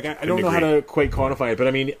 I don't know how to quite quantify it, but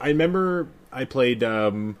I mean, I remember I played a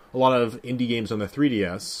lot of indie games on the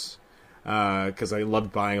 3DS because I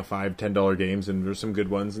loved buying $5-10 games, and there's some good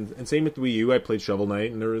ones. And same with the Wii U. I played Shovel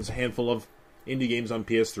Knight, and there was a handful of indie games on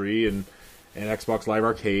PS3 and Xbox Live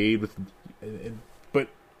Arcade. But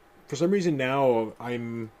for some reason now, I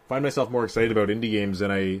find myself more excited about indie games than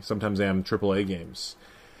I sometimes am AAA games.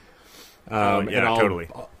 Totally.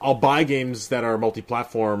 I'll buy games that are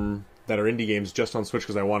multi-platform, that are indie games, just on Switch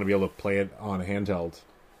because I want to be able to play it on a handheld.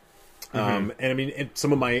 And I mean,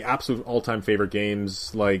 some of my absolute all-time favorite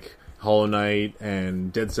games, like Hollow Knight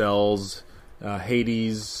and Dead Cells,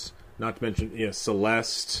 Hades, not to mention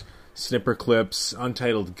Celeste, Snipper Clips,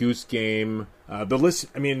 Untitled Goose Game. The list,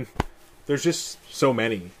 I mean, there's just so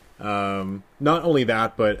many. Not only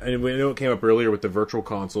that, but I know it came up earlier with the virtual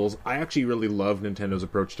consoles. I actually really love Nintendo's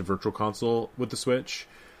approach to virtual console with the Switch.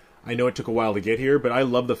 I know it took a while to get here, but I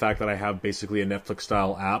love the fact that I have basically a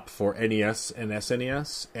Netflix-style app for NES and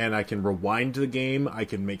SNES, and I can rewind the game. I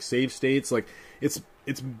can make save states. Like it's.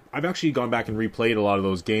 I've actually gone back and replayed a lot of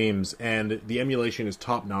those games, and the emulation is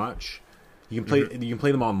top-notch. You can play. You can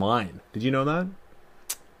play them online. Did you know that?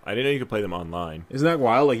 I didn't know you could play them online. Isn't that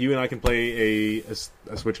wild? Like, you and I can play a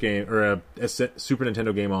Switch game or a Super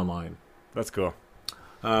Nintendo game online. That's cool.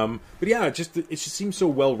 But yeah, it just seems so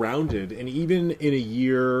well-rounded. And even in a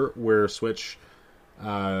year where Switch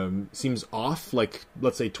seems off, like,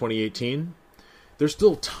 let's say 2018, there's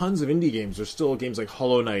still tons of indie games. There's still games like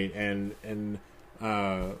Hollow Knight and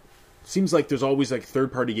seems like there's always, like,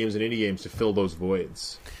 third-party games and indie games to fill those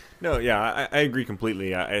voids. No, yeah, I agree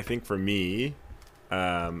completely. I think for me...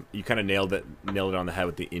 you kind of nailed it on the head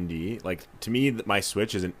with the indie. Like, to me, my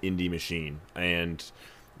Switch is an indie machine, and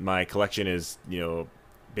my collection is,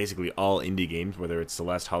 basically all indie games, whether it's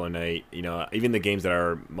Celeste, Hollow Knight, even the games that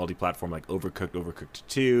are multi-platform, like Overcooked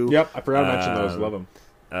 2. Yep, I forgot to mention those. Love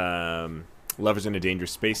them. Lovers in a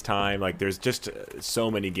Dangerous Space Time. Like, there's just so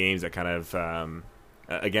many games that kind of...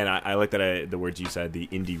 again, I like that the words you said, the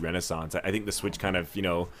indie renaissance. I think the Switch kind of,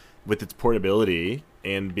 with its portability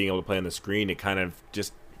and being able to play on the screen, it kind of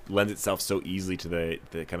just lends itself so easily to the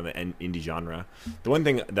kind of the indie genre. The one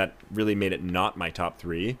thing that really made it not my top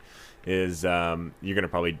 3 is you're going to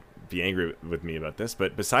probably be angry with me about this,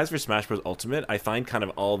 but besides for Smash Bros. Ultimate, I find kind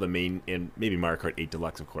of all the main, and maybe Mario Kart 8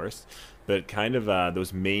 Deluxe, of course, but kind of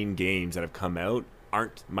those main games that have come out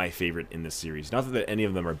aren't my favorite in this series. Not that any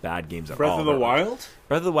of them are bad games at all. Breath of the Wild?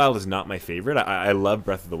 Breath of the Wild is not my favorite. I love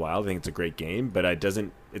Breath of the Wild. I think it's a great game, but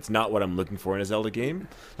it's not what I'm looking for in a Zelda game.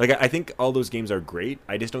 Like, I think all those games are great.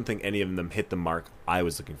 I just don't think any of them hit the mark I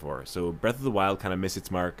was looking for. So Breath of the Wild kind of missed its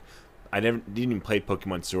mark. Didn't even play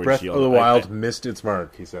Pokemon Sword and Shield. Breath of the Wild missed its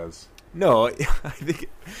mark, he says. No, I think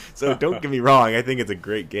so. Don't get me wrong. I think it's a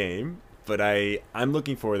great game. But I'm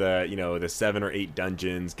looking for the 7 or 8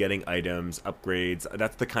 dungeons, getting items, upgrades.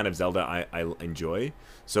 That's the kind of Zelda I enjoy.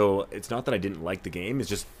 So it's not that I didn't like the game; it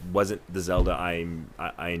just wasn't the Zelda I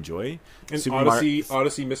enjoy. And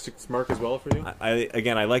Odyssey missed its mark as well for you.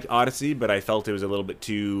 I liked Odyssey, but I felt it was a little bit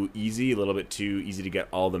too easy to get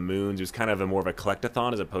all the moons. It was kind of more of a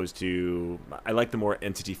collectathon as opposed to. I like the more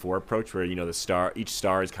N64 approach, where each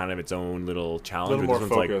star is kind of its own little challenge. A little more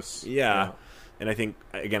focus. Yeah. And I think,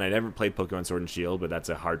 again, I never played Pokemon Sword and Shield, but that's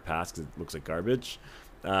a hard pass because it looks like garbage.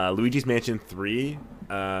 Luigi's Mansion 3,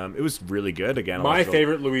 it was really good. Again, my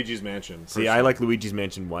favorite Luigi's Mansion. See, I like Luigi's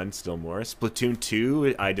Mansion 1 still more. Splatoon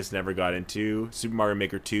 2, I just never got into. Super Mario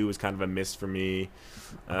Maker 2 was kind of a miss for me.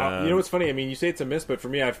 You know what's funny? I mean, you say it's a miss, but for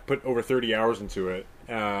me, I've put over 30 hours into it.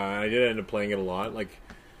 I did end up playing it a lot. Like,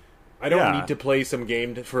 I don't need to play some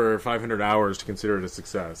game for 500 hours to consider it a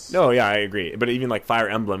success. No, yeah, I agree. But even like Fire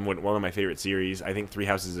Emblem, one of my favorite series, I think Three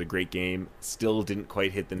Houses is a great game. Still didn't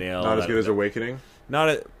quite hit the nail. Not as good as Awakening?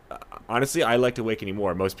 honestly, I liked Awakening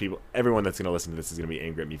more. Most people, everyone that's going to listen to this is going to be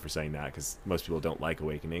angry at me for saying that because most people don't like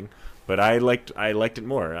Awakening. But I liked it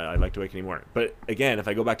more. I liked Awakening more. But again, if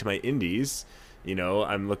I go back to my indies, you know,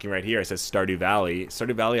 I'm looking right here. It says Stardew Valley.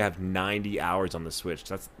 Stardew Valley, I have 90 hours on the Switch.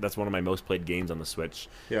 That's one of my most played games on the Switch.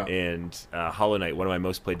 Yeah. And Hollow Knight, one of my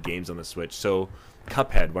most played games on the Switch. So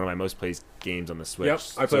Cuphead, one of my most played games on the Switch. Yep,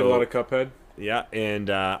 I played a lot of Cuphead. Yeah, and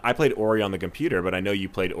I played Ori on the computer, but I know you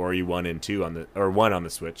played Ori 1 and 2 on the 1 on the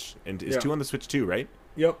Switch, and is 2 on the Switch too, right?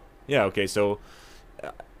 Yep. Yeah. Okay. So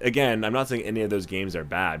again, I'm not saying any of those games are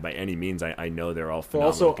bad by any means. I know they're all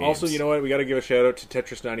phenomenal games. Also, you know what? We got to give a shout out to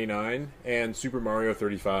Tetris 99 and Super Mario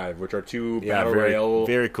 35, which are two battle royale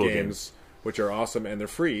very cool games, which are awesome, and they're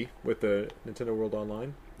free with the Nintendo World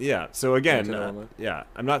Online. Yeah. So again,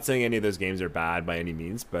 I'm not saying any of those games are bad by any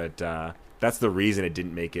means, but that's the reason it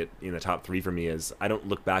didn't make it in the top 3 for me. Is I don't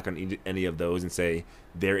look back on any of those and say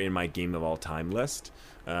they're in my game of all time list.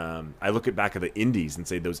 I look back at the indies and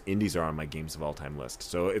say those indies are on my games of all time list.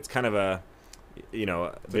 So it's kind of a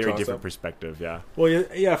very different perspective. Yeah. Well,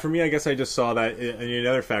 yeah. For me, I guess I just saw that. And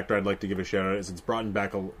another factor I'd like to give a shout out is it's brought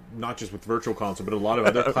back not just with Virtual Console, but a lot of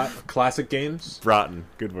other classic games.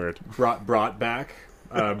 Good word. Brought back.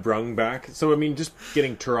 Brung back. So I mean, just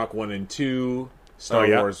getting Turok 1 and 2, Star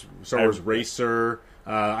Wars Racer.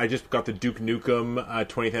 I just got the Duke Nukem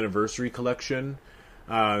 20th Anniversary Collection.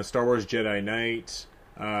 Star Wars Jedi Knight.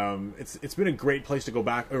 It's been a great place to go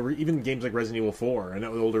back, or even games like Resident Evil 4 and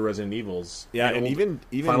older Resident Evils. Yeah, and even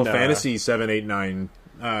Final Fantasy 7, 8, 9,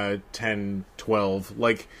 10, 12.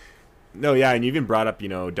 Like, no, yeah, and you even brought up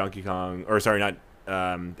Donkey Kong, or sorry, not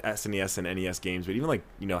SNES and NES games, but even like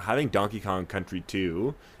having Donkey Kong Country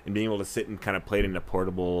 2 and being able to sit and kind of play it in a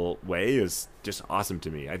portable way is just awesome to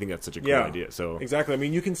me. I think that's such a cool idea. So exactly. I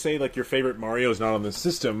mean, you can say like your favorite Mario is not on the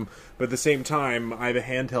system, but at the same time, I have a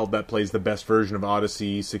handheld that plays the best version of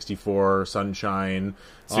Odyssey, 64, Sunshine.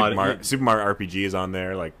 Super Mario RPG is on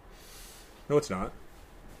there. Like, no, it's not.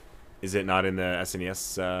 Is it not in the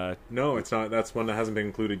SNES? No, it's not. That's one that hasn't been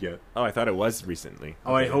included yet. Oh, I thought it was recently.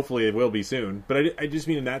 Oh, hopefully it will be soon. But I just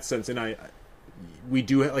mean in that sense, and we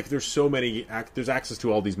do like there's so many. There's access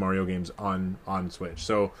to all these Mario games on Switch,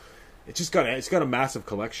 so it's got a massive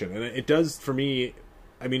collection, and it does for me.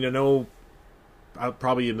 I mean, I know I'm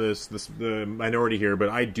probably in the minority here, but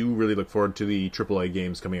I do really look forward to the AAA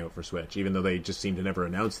games coming out for Switch, even though they just seem to never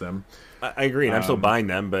announce them. I agree, and I'm still buying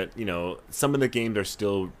them, but some of the games are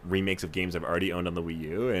still remakes of games I've already owned on the Wii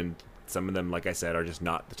U, and some of them, like I said, are just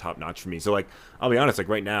not the top notch for me. So, like, I'll be honest, like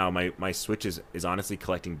right now, my Switch is honestly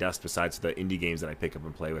collecting dust. Besides the indie games that I pick up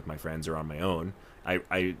and play with my friends or on my own,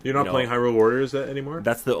 you're not playing Hyrule Warriors anymore?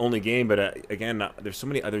 That's the only game, but again, there's so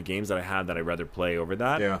many other games that I have that I'd rather play over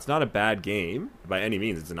that. Yeah. It's not a bad game by any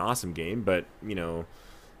means. It's an awesome game, but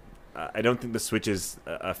I don't think the Switch is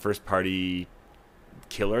a first party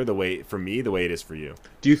killer the way it is for you.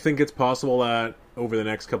 Do you think it's possible that over the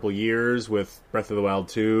next couple years with Breath of the Wild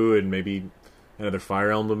 2 and maybe another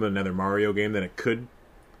Fire Emblem, another Mario game, that it could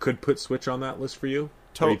put Switch on that list for you?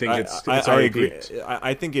 Or do you think it's I agree.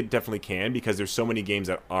 I think it definitely can, because there's so many games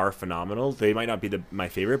that are phenomenal. They might not be my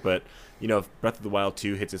favorite, but if Breath of the Wild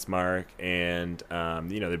 2 hits its mark and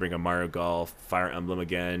they bring a Mario Golf, Fire Emblem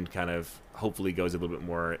again, kind of hopefully goes a little bit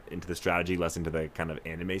more into the strategy, less into the kind of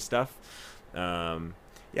anime stuff.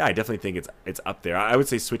 I definitely think it's up there. I would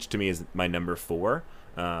say Switch to me is my number 4.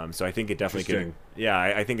 So I think it definitely can. Yeah,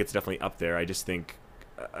 I think it's definitely up there. I just think,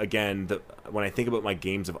 again, when I think about my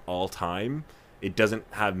games of all time, it doesn't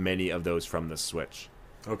have many of those from the Switch.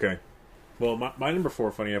 Okay. Well, my number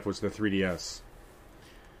 4, funny enough, was the 3DS.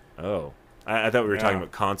 Oh. I thought we were talking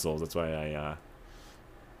about consoles. That's why I...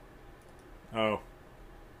 Oh.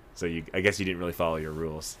 So I guess you didn't really follow your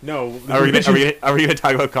rules. No. Are we going to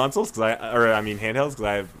talk about consoles? Handhelds? Because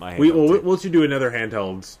I have my handheld. We'll do another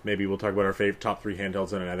handheld. Maybe we'll talk about our top 3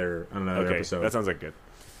 handhelds on another episode. That sounds like good.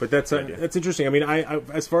 But that's interesting. I mean, I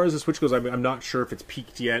as far as the Switch goes, I'm not sure if it's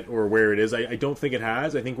peaked yet or where it is. I don't think it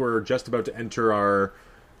has. I think we're just about to enter our,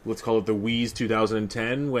 let's call it the Wii's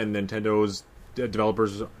 2010, when Nintendo's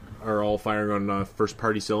developers are all firing on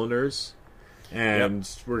first-party cylinders. And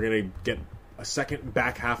we're going to get a second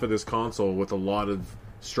back half of this console with a lot of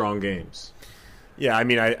strong games. Yeah, I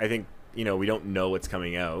mean, I think, we don't know what's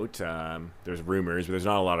coming out. There's rumors, but there's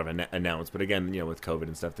not a lot of announced. But again, with COVID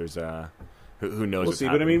and stuff, there's... Who knows? We'll see,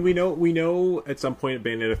 happening. But I mean, we know at some point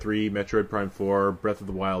Bayonetta 3, Metroid Prime 4, Breath of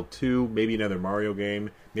the Wild 2, maybe another Mario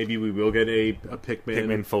game. Maybe we will get a Pikmin.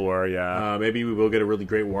 Pikmin 4, yeah. Maybe we will get a really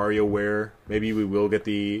great WarioWare. Maybe we will get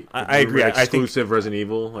the I agree. exclusive Resident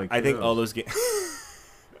Evil. I think all those games.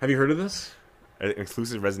 Have you heard of this?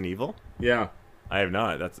 Exclusive Resident Evil? Yeah. I have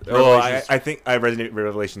not. I think I Resident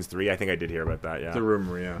Revelations 3. I think I did hear about that. Yeah, the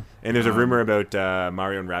rumor. Yeah, and there's a rumor about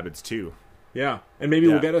Mario and Rabbids 2. Yeah, and maybe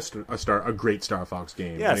we'll get a great Star Fox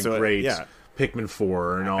game. Yeah, and a great Pikmin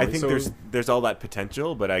 4 and all. I think there's all that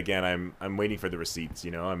potential, but again, I'm waiting for the receipts.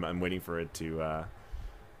 You know, I'm waiting for it to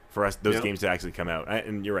for those games to actually come out.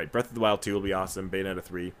 And you're right, Breath of the Wild 2 will be awesome. Bayonetta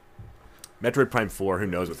 3, Metroid Prime 4. Who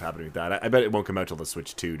knows what's happening with that? I bet it won't come out till the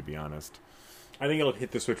Switch 2. To be honest, I think it'll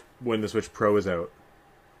hit the Switch when the Switch Pro is out.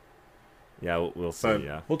 Yeah, we'll see.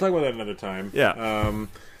 We'll talk about that another time. Yeah.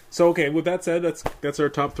 So okay, with that said, that's our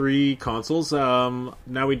top 3 consoles.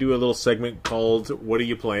 Now we do a little segment called "What Are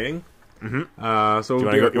You Playing?" Mm-hmm. So you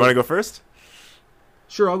want to go first?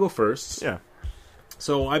 Sure, I'll go first. Yeah.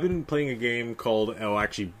 So I've been playing a game called.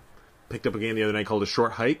 Actually, picked up a game the other night called A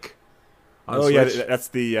Short Hike. Oh Switch. Yeah, that's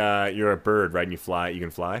the you're a bird, right? And you fly. You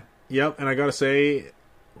can fly. Yep, and I gotta say,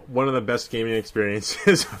 one of the best gaming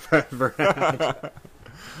experiences I've ever had.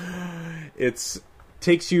 It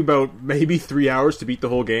takes you about maybe 3 hours to beat the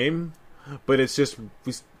whole game, but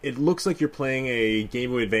it looks like you're playing a Game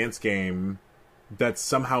Boy Advance game that's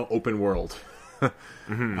somehow open world.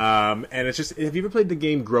 Mm-hmm. And it's just, have you ever played the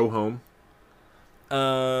game Grow Home?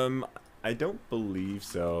 I don't believe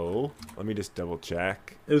so. Let me just double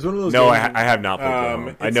check. It was one of those. No, games, I have not played Grow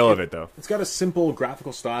Home. I know of it though. It's got a simple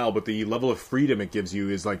graphical style, but the level of freedom it gives you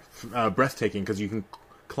is like breathtaking because you can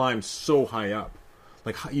climb so high up.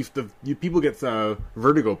 Like people get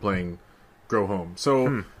vertigo playing Grow Home.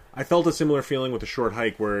 So I felt a similar feeling with A Short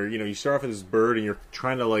Hike, where you start off as this bird and you're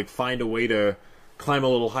trying to like find a way to climb a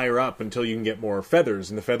little higher up until you can get more feathers,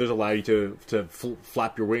 and the feathers allow you to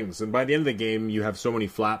flap your wings. And by the end of the game, you have so many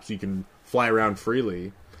flaps you can fly around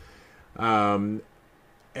freely. And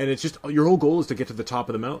it's just your whole goal is to get to the top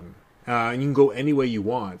of the mountain, and you can go any way you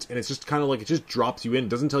want. And it's just kind of like it just drops you in,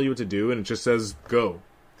 doesn't tell you what to do, and it just says go.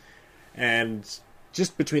 And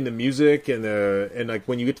just between the music and like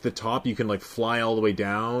when you get to the top, you can like fly all the way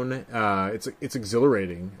down. It's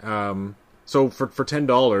exhilarating. So for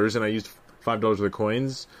 $10, and I used $5 worth of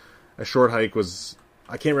coins, A Short Hike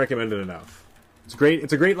I can't recommend it enough. It's great.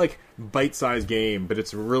 It's a great like bite-sized game, but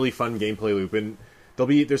it's a really fun gameplay loop. And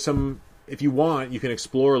there's some, if you want, you can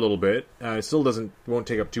explore a little bit. It still won't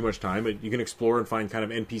take up too much time, but you can explore and find kind of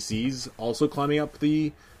NPCs also climbing up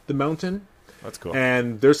the mountain. That's cool.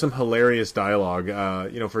 And there's some hilarious dialogue.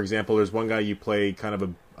 For example, there's one guy you play kind of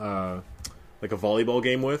like a volleyball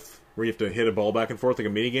game with, where you have to hit a ball back and forth like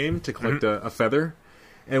a mini game to collect a feather.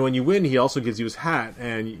 And when you win, he also gives you his hat,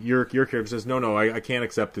 and your character says, "No, I can't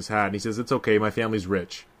accept this hat." And he says, "It's okay, my family's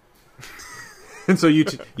rich." And so you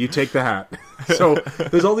take the hat. So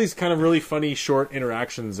there's all these kind of really funny short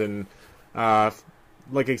interactions, and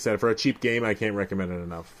like I said, for a cheap game, I can't recommend it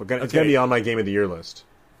enough. It's gonna be on my Game of the Year list.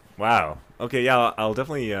 Wow. Okay, yeah, I'll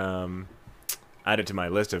definitely add it to my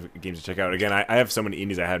list of games to check out. Again, I have so many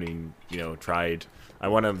indies I haven't even tried. I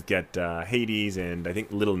want to get Hades, and I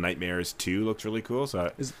think Little Nightmares 2 looks really cool. So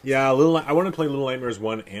I want to play Little Nightmares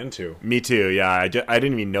 1 and 2. Me too. Yeah, I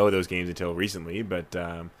didn't even know those games until recently, but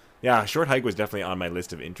Short Hike was definitely on my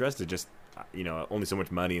list of interest. It just only so much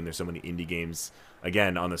money, and there's so many indie games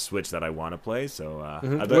again on the Switch that I want to play. So I'll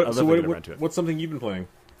definitely get around to it. What's something you've been playing?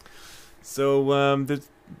 So there's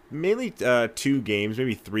mainly 2 games,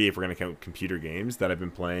 maybe 3 if we're going to count computer games that I've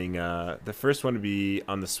been playing. The first one would be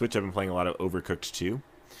on the Switch. I've been playing a lot of Overcooked 2.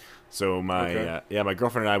 So my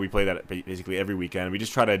girlfriend and I, we play that basically every weekend. We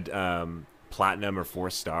just try to platinum or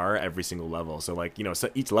 4-star every single level. So so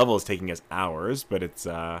each level is taking us hours, but it's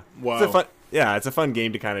it's a fun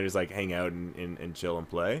game to kind of just like hang out and chill and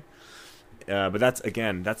play. But that's I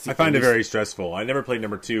find it very stressful. I never played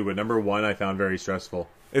number 2, but number 1 I found very stressful.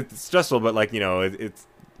 It's stressful, but it's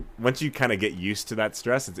once you kind of get used to that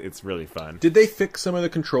stress, it's really fun. Did they fix some of the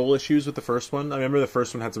control issues with the first one? I remember the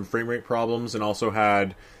first one had some frame rate problems, and also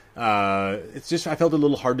had I felt a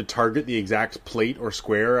little hard to target the exact plate or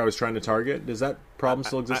square I was trying to target. Does that problem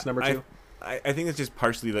still exist? Number 2. I think it's just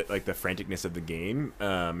partially like the franticness of the game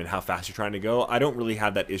and how fast you're trying to go. I don't really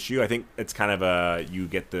have that issue. I think it's kind of you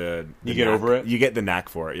get over it. You get the knack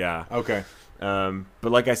for it. Yeah. Okay.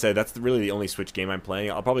 But like I said, that's really the only Switch game I'm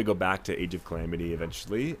playing. I'll probably go back to Age of Calamity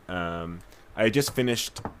eventually. I just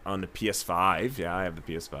finished on the PS5. Yeah, I have the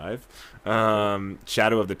PS5.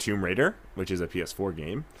 Shadow of the Tomb Raider, which is a PS4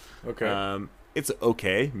 game. Okay. It's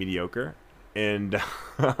okay, mediocre. And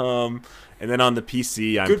then on the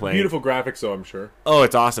PC, I'm playing beautiful graphics, though, I'm sure. Oh,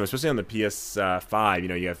 it's awesome, especially on the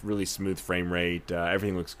PS5. You have really smooth frame rate.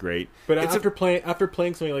 Everything looks great. But after playing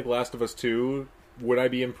something like Last of Us 2, would I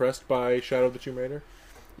be impressed by Shadow of the Tomb Raider?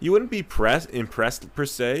 You wouldn't be impressed per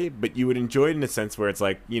se, but you would enjoy it in a sense where it's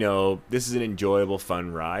like, this is an enjoyable,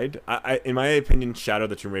 fun ride. In my opinion, Shadow of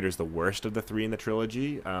the Tomb Raider is the worst of the 3 in the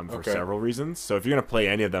trilogy for several reasons. So if you're going to play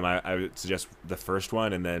any of them, I would suggest the first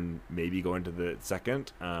one and then maybe go into the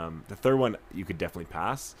second. The third one, you could definitely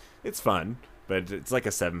pass. It's fun, but it's like a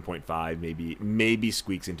 7.5, maybe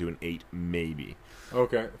squeaks into an 8, maybe.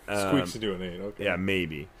 Okay, squeaks into an 8, okay. Yeah,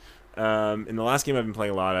 maybe. And the last game I've been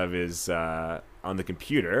playing a lot of is... on the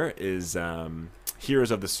computer is Heroes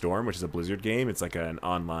of the Storm, which is a Blizzard game. It's like an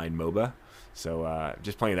online MOBA. So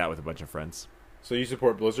just playing that with a bunch of friends. So you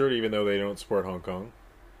support Blizzard even though they don't support Hong Kong?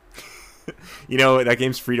 That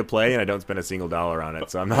game's free to play, and I don't spend a single dollar on it.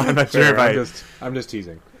 So I'm not sure if I'm just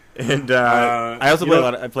teasing. And I also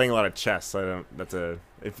I'm playing a lot of chess. So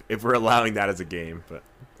if we're allowing that as a game, but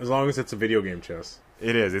as long as it's a video game chess,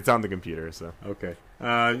 it is. It's on the computer. So okay.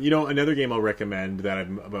 Another game I'll recommend that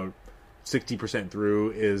I'm about 60%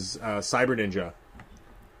 through is Cyber Ninja.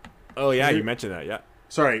 Oh yeah, you mentioned that. Yeah.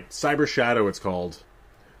 Sorry, Cyber Shadow it's called,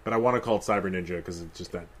 but I want to call it Cyber Ninja because it's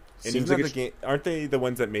just that. Seems like the game. Aren't they the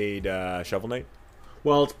ones that made Shovel Knight?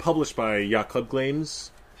 Well, it's published by Yacht Club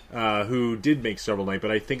Games, who did make Shovel Knight,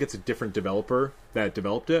 but I think it's a different developer that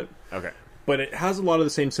developed it. Okay. But it has a lot of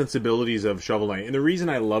the same sensibilities of Shovel Knight. And the reason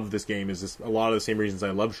I love this game is a lot of the same reasons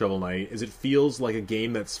I love Shovel Knight, is it feels like a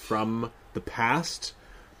game that's from the past,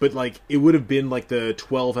 but like it would have been like the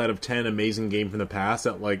 12 out of 10 amazing game from the past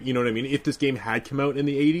that, like, you know what I mean? If this game had come out in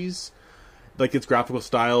the 80s, like its graphical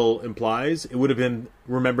style implies, it would have been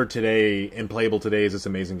remembered today and playable today as this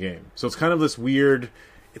amazing game. So it's kind of this weird,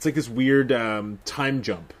 it's like this weird time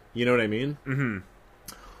jump. You know what I mean? Mm-hmm.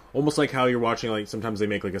 Almost like how you're watching, like, sometimes they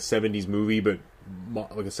make like a 70s movie, but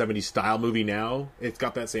like a 70s style movie now. It's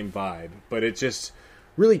got that same vibe, but it's just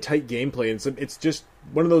really tight gameplay. And it's just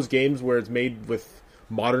one of those games where it's made with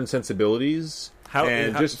modern sensibilities. For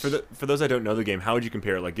those that don't know the game, how would you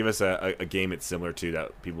compare it? Like, give us a game it's similar to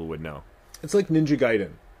that people would know. It's like Ninja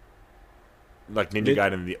Gaiden. Like Ninja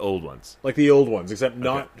Gaiden, the old ones. Like the old ones, except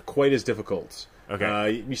not quite as difficult.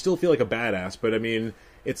 Okay. You still feel like a badass, but I mean,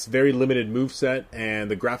 it's very limited moveset,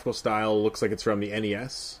 and the graphical style looks like it's from the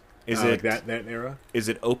NES. Is it like that era? Is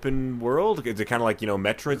it open world? Is it kind of like,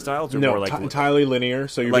 Metroid style? Or No, more like entirely linear.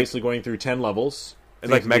 So you're basically going through 10 levels.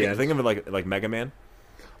 Think of it like Mega Man.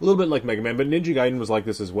 A little bit like Mega Man, but Ninja Gaiden was like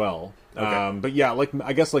this as well. Okay. But yeah,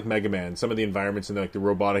 I guess like Mega Man. Some of the environments and the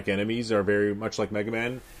robotic enemies are very much like Mega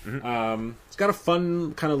Man. Mm-hmm. It's got a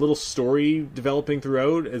fun kind of little story developing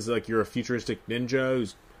throughout. As like you're a futuristic ninja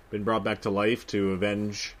who's been brought back to life to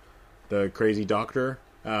avenge the crazy doctor.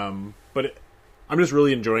 I'm just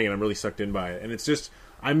really enjoying it. I'm really sucked in by it, and it's just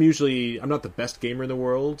I'm not the best gamer in the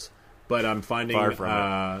world, but I'm finding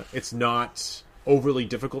it's not overly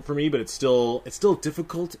difficult for me, but it's still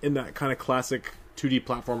difficult in that kind of classic 2D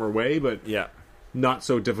platformer way, but not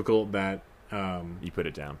so difficult that you put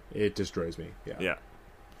it down. It destroys me. Yeah.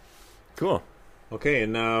 Cool. Okay,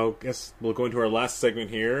 and now I guess we'll go into our last segment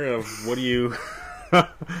here of what do you...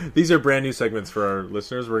 These are brand new segments for our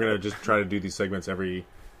listeners. We're going to just try to do these segments every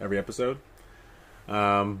episode.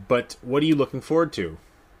 But what are you looking forward to?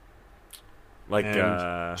 Like,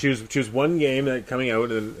 choose one game that coming out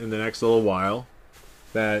in the next little while,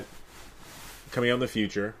 that coming out in the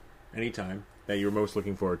future, anytime, that you're most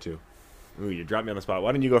looking forward to. Ooh, you dropped me on the spot.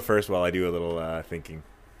 Why don't you go first while I do a little thinking?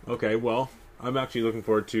 Okay, well, I'm actually looking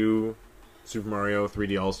forward to Super Mario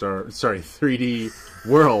 3D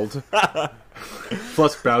World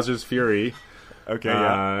plus Bowser's Fury.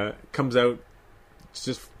 Okay, comes out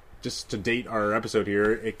just to date our episode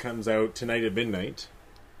here. It comes out tonight at midnight.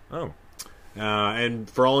 Oh. And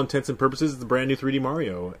for all intents and purposes, it's a brand new 3D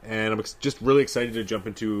Mario. And I'm just really excited to jump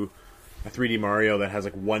into a 3D Mario that has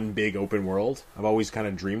like one big open world. I've always kind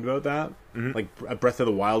of dreamed about that. Mm-hmm. Like a Breath of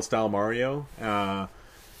the Wild style Mario.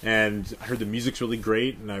 And I heard the music's really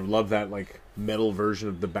great, and I love that like metal version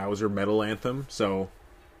of the Bowser metal anthem. So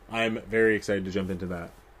I'm very excited to jump into that.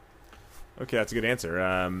 Okay, that's a good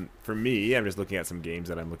answer. For me, I'm just looking at some games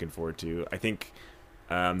that I'm looking forward to. I think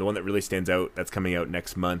the one that really stands out that's coming out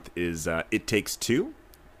next month is It Takes Two,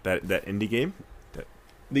 that indie game.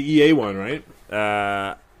 The EA one, right?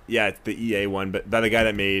 Yeah, it's the EA one, but by the guy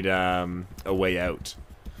that made A Way Out.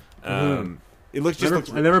 It looks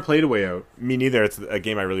I never played A Way Out. Me neither. It's a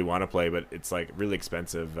game I really want to play, but it's like really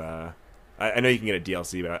expensive. I know you can get a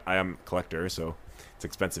DLC, but I am a collector, so it's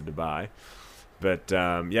expensive to buy. But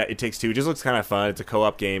yeah, It Takes Two. It just looks kind of fun. It's a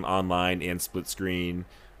co-op game online and split screen.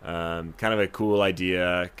 Kind of a cool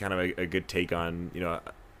idea. Kind of a good take on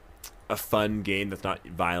a fun game that's not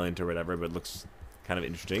violent or whatever, but looks kind of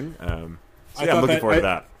interesting. So yeah, I'm looking forward to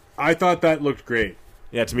that. I thought that looked great.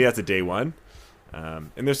 Yeah, to me that's a day one.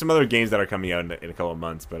 And there's some other games that are coming out in a couple of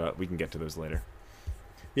months, but we can get to those later.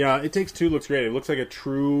 Yeah, It Takes Two looks great. It looks like a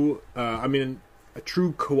true, a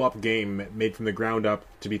true co-op game made from the ground up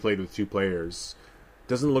to be played with 2 players.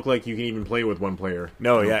 Doesn't look like you can even play with 1 player.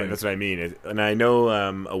 No, yeah, that's what I mean. And I know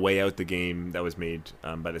A Way Out, the game that was made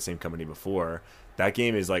by the same company before, that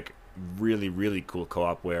game is like really, really cool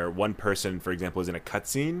co-op where one person, for example, is in a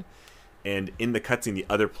cutscene, and in the cutscene, the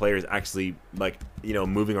other player is actually like, you know,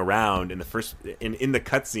 moving around. In the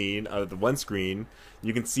cutscene of the one screen,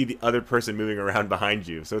 you can see the other person moving around behind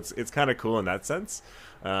you. So it's kind of cool in that sense.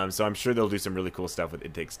 So I'm sure they'll do some really cool stuff with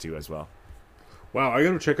It Takes Two as well. Wow, I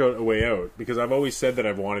got to check out A Way Out because I've always said that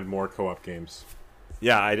I've wanted more co-op games.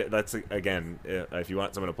 Yeah, that's again, if you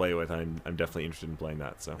want someone to play with, I'm definitely interested in playing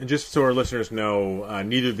that. So, and just so our listeners know,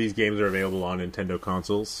 neither of these games are available on Nintendo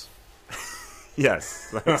consoles.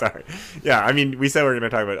 Yes, sorry. Yeah, I mean, we said we were going to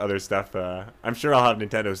talk about other stuff. I'm sure I'll have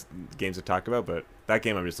Nintendo games to talk about, but that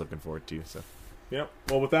game I'm just looking forward to. So, yep.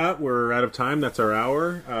 Well, with that, we're out of time. That's our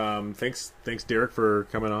hour. Thanks, Derek, for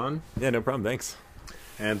coming on. Yeah, no problem. Thanks.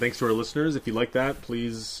 And thanks to our listeners. If you like that,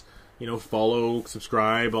 please, follow,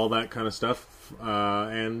 subscribe, all that kind of stuff,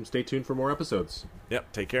 and stay tuned for more episodes.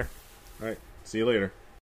 Yep. Take care. All right. See you later.